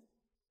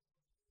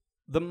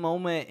the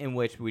moment in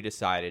which we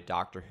decided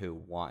Doctor Who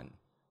won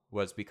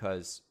was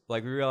because,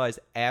 like, we realized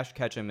Ash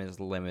Ketchum is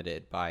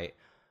limited by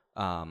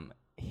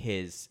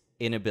his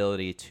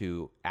inability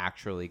to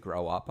actually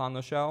grow up on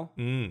the show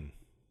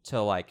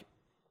to, like,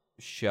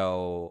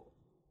 show,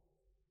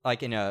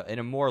 like, in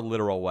a more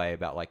literal way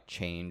about, like,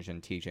 change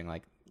and teaching,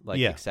 like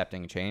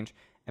accepting change.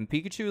 And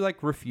Pikachu,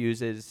 like,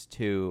 refuses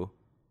to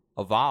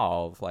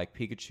evolve. Like,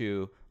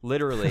 Pikachu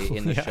literally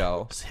in the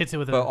show just hits it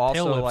with but a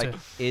also, like,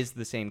 is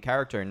the same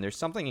character. And there's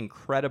something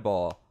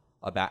incredible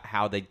about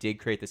how they did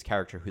create this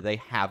character who they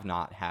have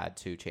not had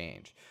to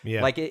change.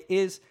 Yeah. Like it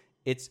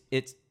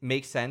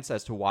makes sense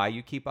as to why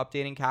you keep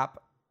updating Cap.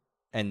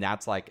 And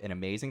that's like an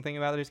amazing thing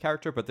about his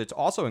character. But it's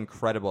also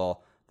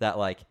incredible that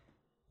like,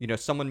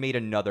 someone made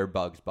another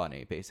Bugs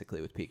Bunny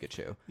basically with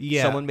Pikachu.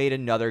 Yeah. Someone made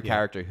another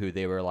character who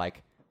they were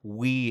like,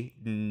 we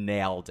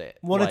nailed it.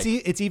 Well, like,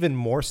 it's even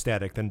more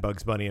static than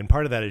Bugs Bunny, and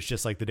part of that is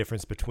just like the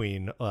difference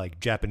between like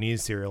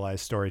Japanese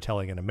serialized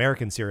storytelling and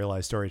American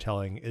serialized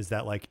storytelling is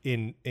that like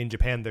in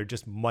Japan they're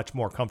just much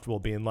more comfortable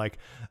being like,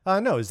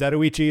 no,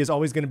 Zatoichi is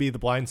always going to be the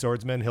blind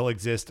swordsman. He'll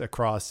exist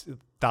across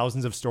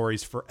thousands of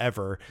stories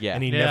forever,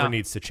 and he never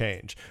needs to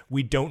change.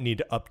 We don't need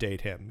to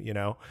update him,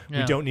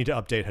 We don't need to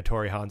update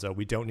Hattori Hanzo.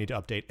 We don't need to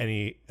update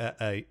any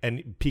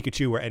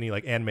Pikachu or any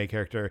like anime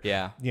character.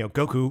 Yeah.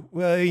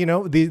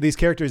 Goku. These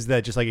characters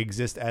that just like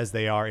exist as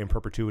they are in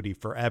perpetuity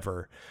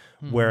forever.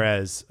 Mm-hmm.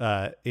 Whereas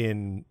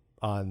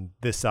on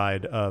this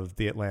side of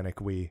the Atlantic,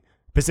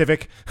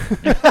 Pacific.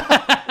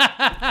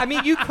 I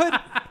mean,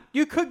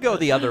 you could go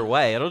the other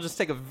way. It'll just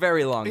take a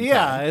very long time.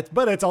 Yeah,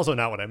 but it's also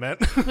not what I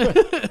meant.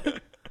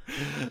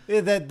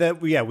 We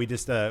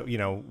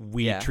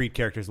just treat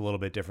characters a little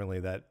bit differently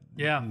that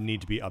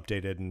need to be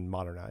updated and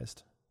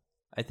modernized.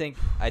 I think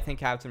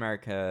Captain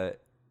America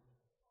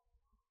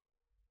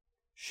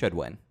should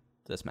win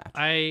this match.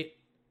 I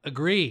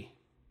agree.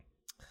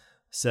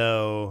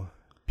 So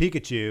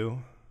Pikachu,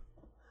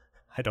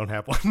 I don't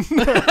have one.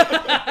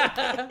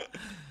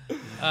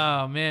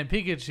 Oh man,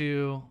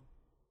 Pikachu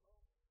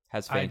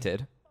has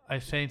fainted. I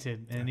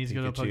fainted and needs to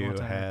go to a Pokemon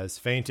Center. Has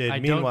fainted.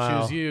 Meanwhile,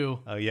 don't choose you.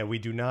 Oh yeah, we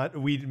do not.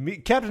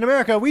 Captain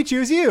America, we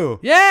choose you.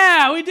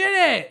 Yeah, we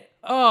did it.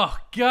 Oh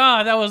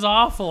god, that was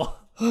awful.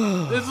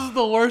 This is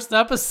the worst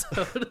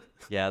episode.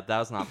 Yeah, that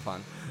was not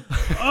fun.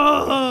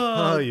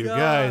 Oh, you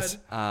guys.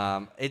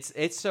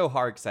 It's so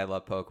hard because I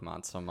love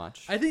Pokemon so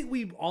much. I think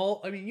we all.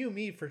 I mean, you and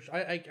me for sure.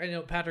 I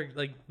know Patrick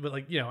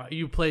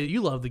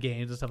you love the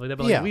games and stuff like that.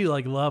 But like, we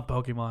like love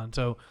Pokemon,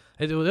 so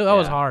that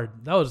was hard.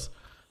 That was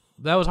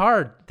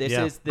hard.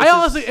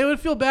 Honestly, it would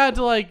feel bad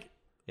to like.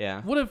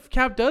 Yeah. What if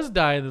Cap does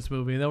die in this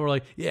movie, and then we're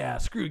like, yeah,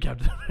 screw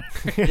Captain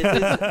America. This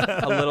is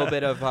a little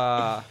bit of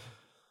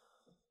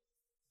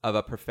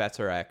a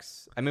Professor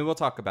X. I mean, we'll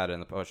talk about it in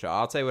the post show.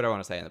 I'll say what I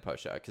want to say in the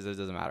post show because it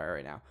doesn't matter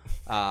right now.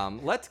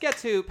 Let's get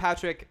to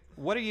Patrick.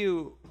 What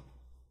am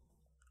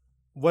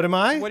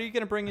I? What are you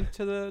going to bring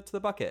into the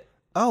bucket?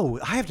 Oh,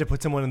 I have to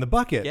put someone in the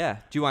bucket. Yeah.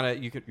 Do you want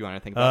to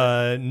think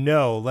about it?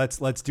 No. Let's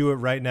do it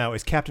right now.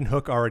 Is Captain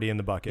Hook already in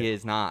the bucket? He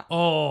is not.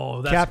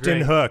 Oh, that's Captain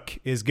great. Hook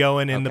is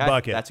going in the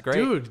bucket. That's great.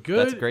 Dude, good.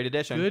 That's a great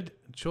addition. Good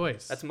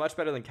choice. That's much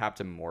better than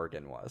Captain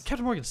Morgan was.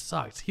 Captain Morgan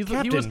sucked.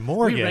 Captain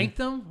Morgan. We ranked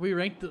them. We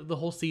ranked the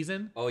whole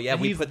season. Oh yeah,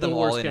 and we he's put the them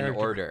all worst in character.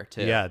 order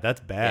too. Yeah, that's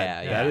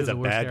bad. Yeah, That he's is a the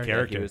worst bad character.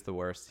 character. He was the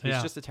worst. He's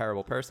Yeah. just a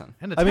terrible person.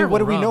 And a I mean, what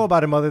do we terrible know rum.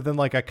 about him other than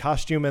like a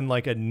costume and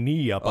like a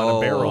knee up on a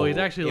barrel? Oh, he's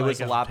actually It like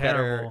was a lot better.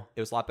 terrible. It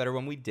was a lot better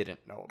when we didn't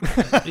know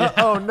him. Yeah.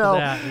 Oh no,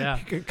 Yeah.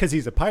 because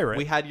he's a pirate.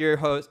 We had your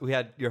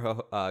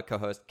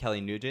co-host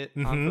Kelly Nugent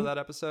on for that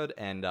episode,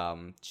 and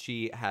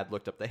she had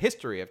looked up the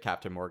history of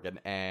Captain Morgan,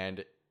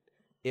 and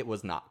it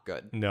was not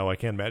good. No, I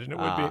can't imagine it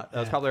would be. That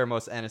was probably our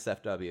most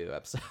NSFW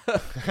episode.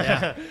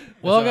 Yeah.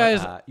 Well,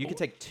 guys, You can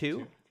take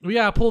 2. we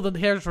gotta pull the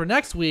hairs for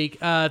next week.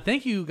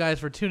 Thank you guys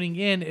for tuning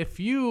in. If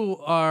you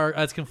are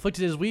as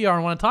conflicted as we are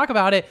and want to talk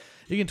about it,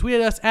 you can tweet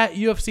at us at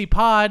UFC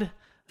Pod.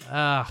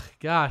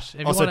 Gosh.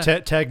 If Also, you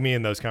wanna, tag me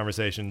in those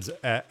conversations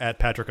at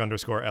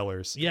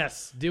Patrick_Ellers.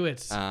 yes, do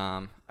it.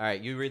 All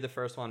right, you read the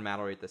first one. Matt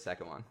will read the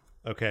second one.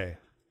 Okay.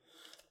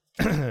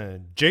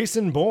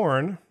 Jason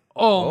Bourne.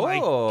 Oh my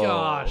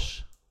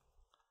gosh.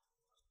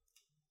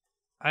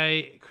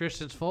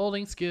 Christian's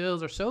folding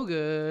skills are so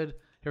good.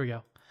 Here we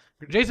go.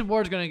 Jason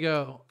Bourne's gonna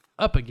go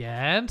up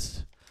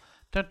against.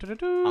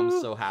 I'm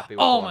so happy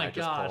with Oh the one my I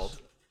just gosh.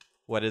 pulled.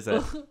 What is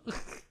it?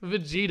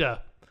 Vegeta.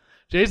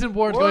 Jason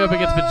Bourne's going up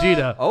against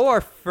Vegeta. Oh,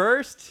 our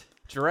first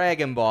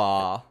Dragon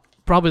Ball.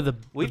 Probably the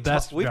We've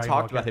best. we've Dragon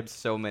talked Ball about him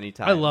so many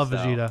times. I love so.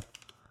 Vegeta.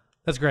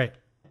 That's great.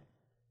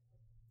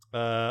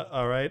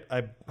 All right.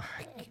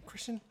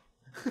 Christian.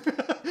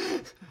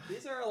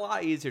 These are a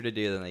lot easier to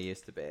do than they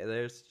used to be.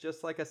 There's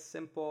just like a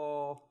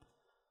simple.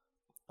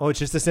 Oh, it's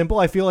just a simple.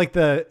 I feel like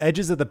the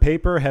edges of the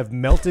paper have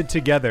melted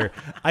together.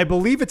 I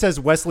believe it says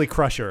Wesley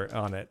Crusher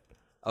on it.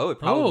 Oh, it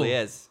probably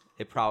is.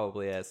 It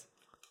probably is.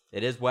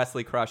 It is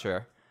Wesley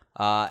Crusher.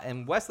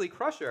 And Wesley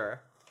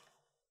Crusher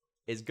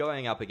is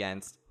going up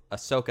against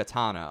Ahsoka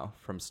Tano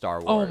from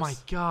Star Wars. Oh my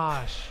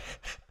gosh.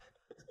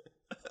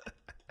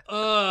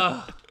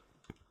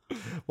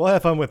 We'll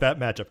have fun with that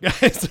matchup,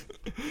 guys.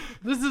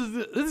 This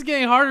is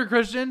getting harder,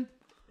 Christian.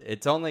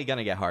 It's only going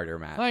to get harder,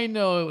 Matt. I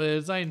know it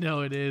is. I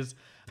know it is.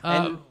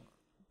 And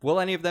will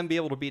any of them be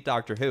able to beat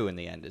Doctor Who in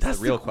the end is That's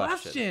the real the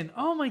question.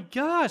 Oh my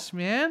gosh,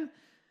 man.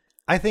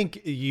 I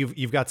think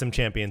you've got some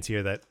champions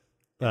here that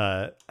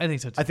I think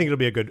so too. I think it'll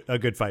be a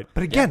good fight.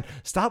 But again,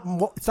 stop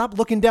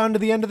looking down to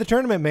the end of the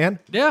tournament, man.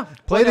 Yeah.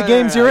 Play the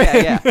games you're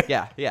in.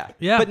 Yeah.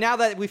 But now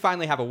that we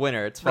finally have a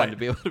winner, it's fun to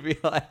be able to be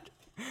like,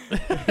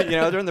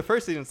 during the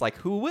first season, it's like,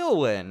 who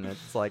will win?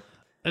 It's like,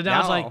 And now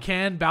it's like,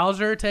 can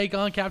Bowser take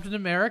on Captain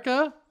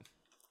America?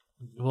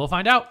 We'll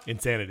find out.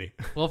 Insanity.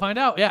 We'll find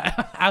out. Yeah,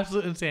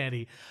 absolute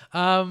insanity.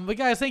 But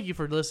guys, thank you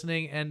for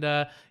listening, and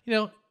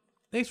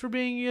thanks for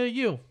being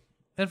you,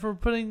 and for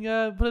putting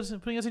us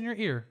in your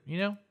ear.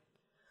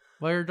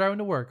 While you're driving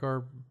to work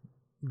or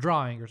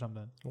drawing or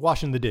something.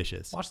 Washing the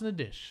dishes. Washing the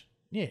dish.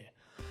 Yeah.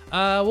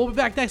 We'll be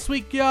back next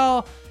week,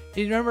 y'all.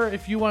 And remember,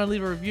 if you want to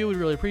leave a review, we'd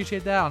really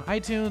appreciate that on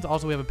iTunes.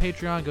 Also, we have a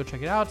Patreon. Go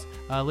check it out.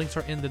 Links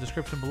are in the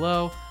description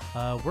below,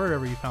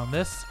 wherever you found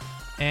this.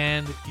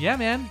 And yeah,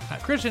 man,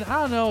 Christian, I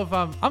don't know if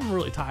I'm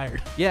really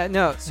tired. Yeah,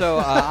 no. So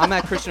I'm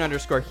at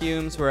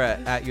Christian_Humes. We're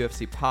at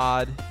UFC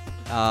Pod.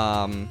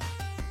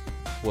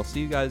 We'll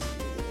see you guys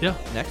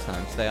next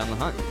time. Stay on the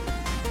hunt.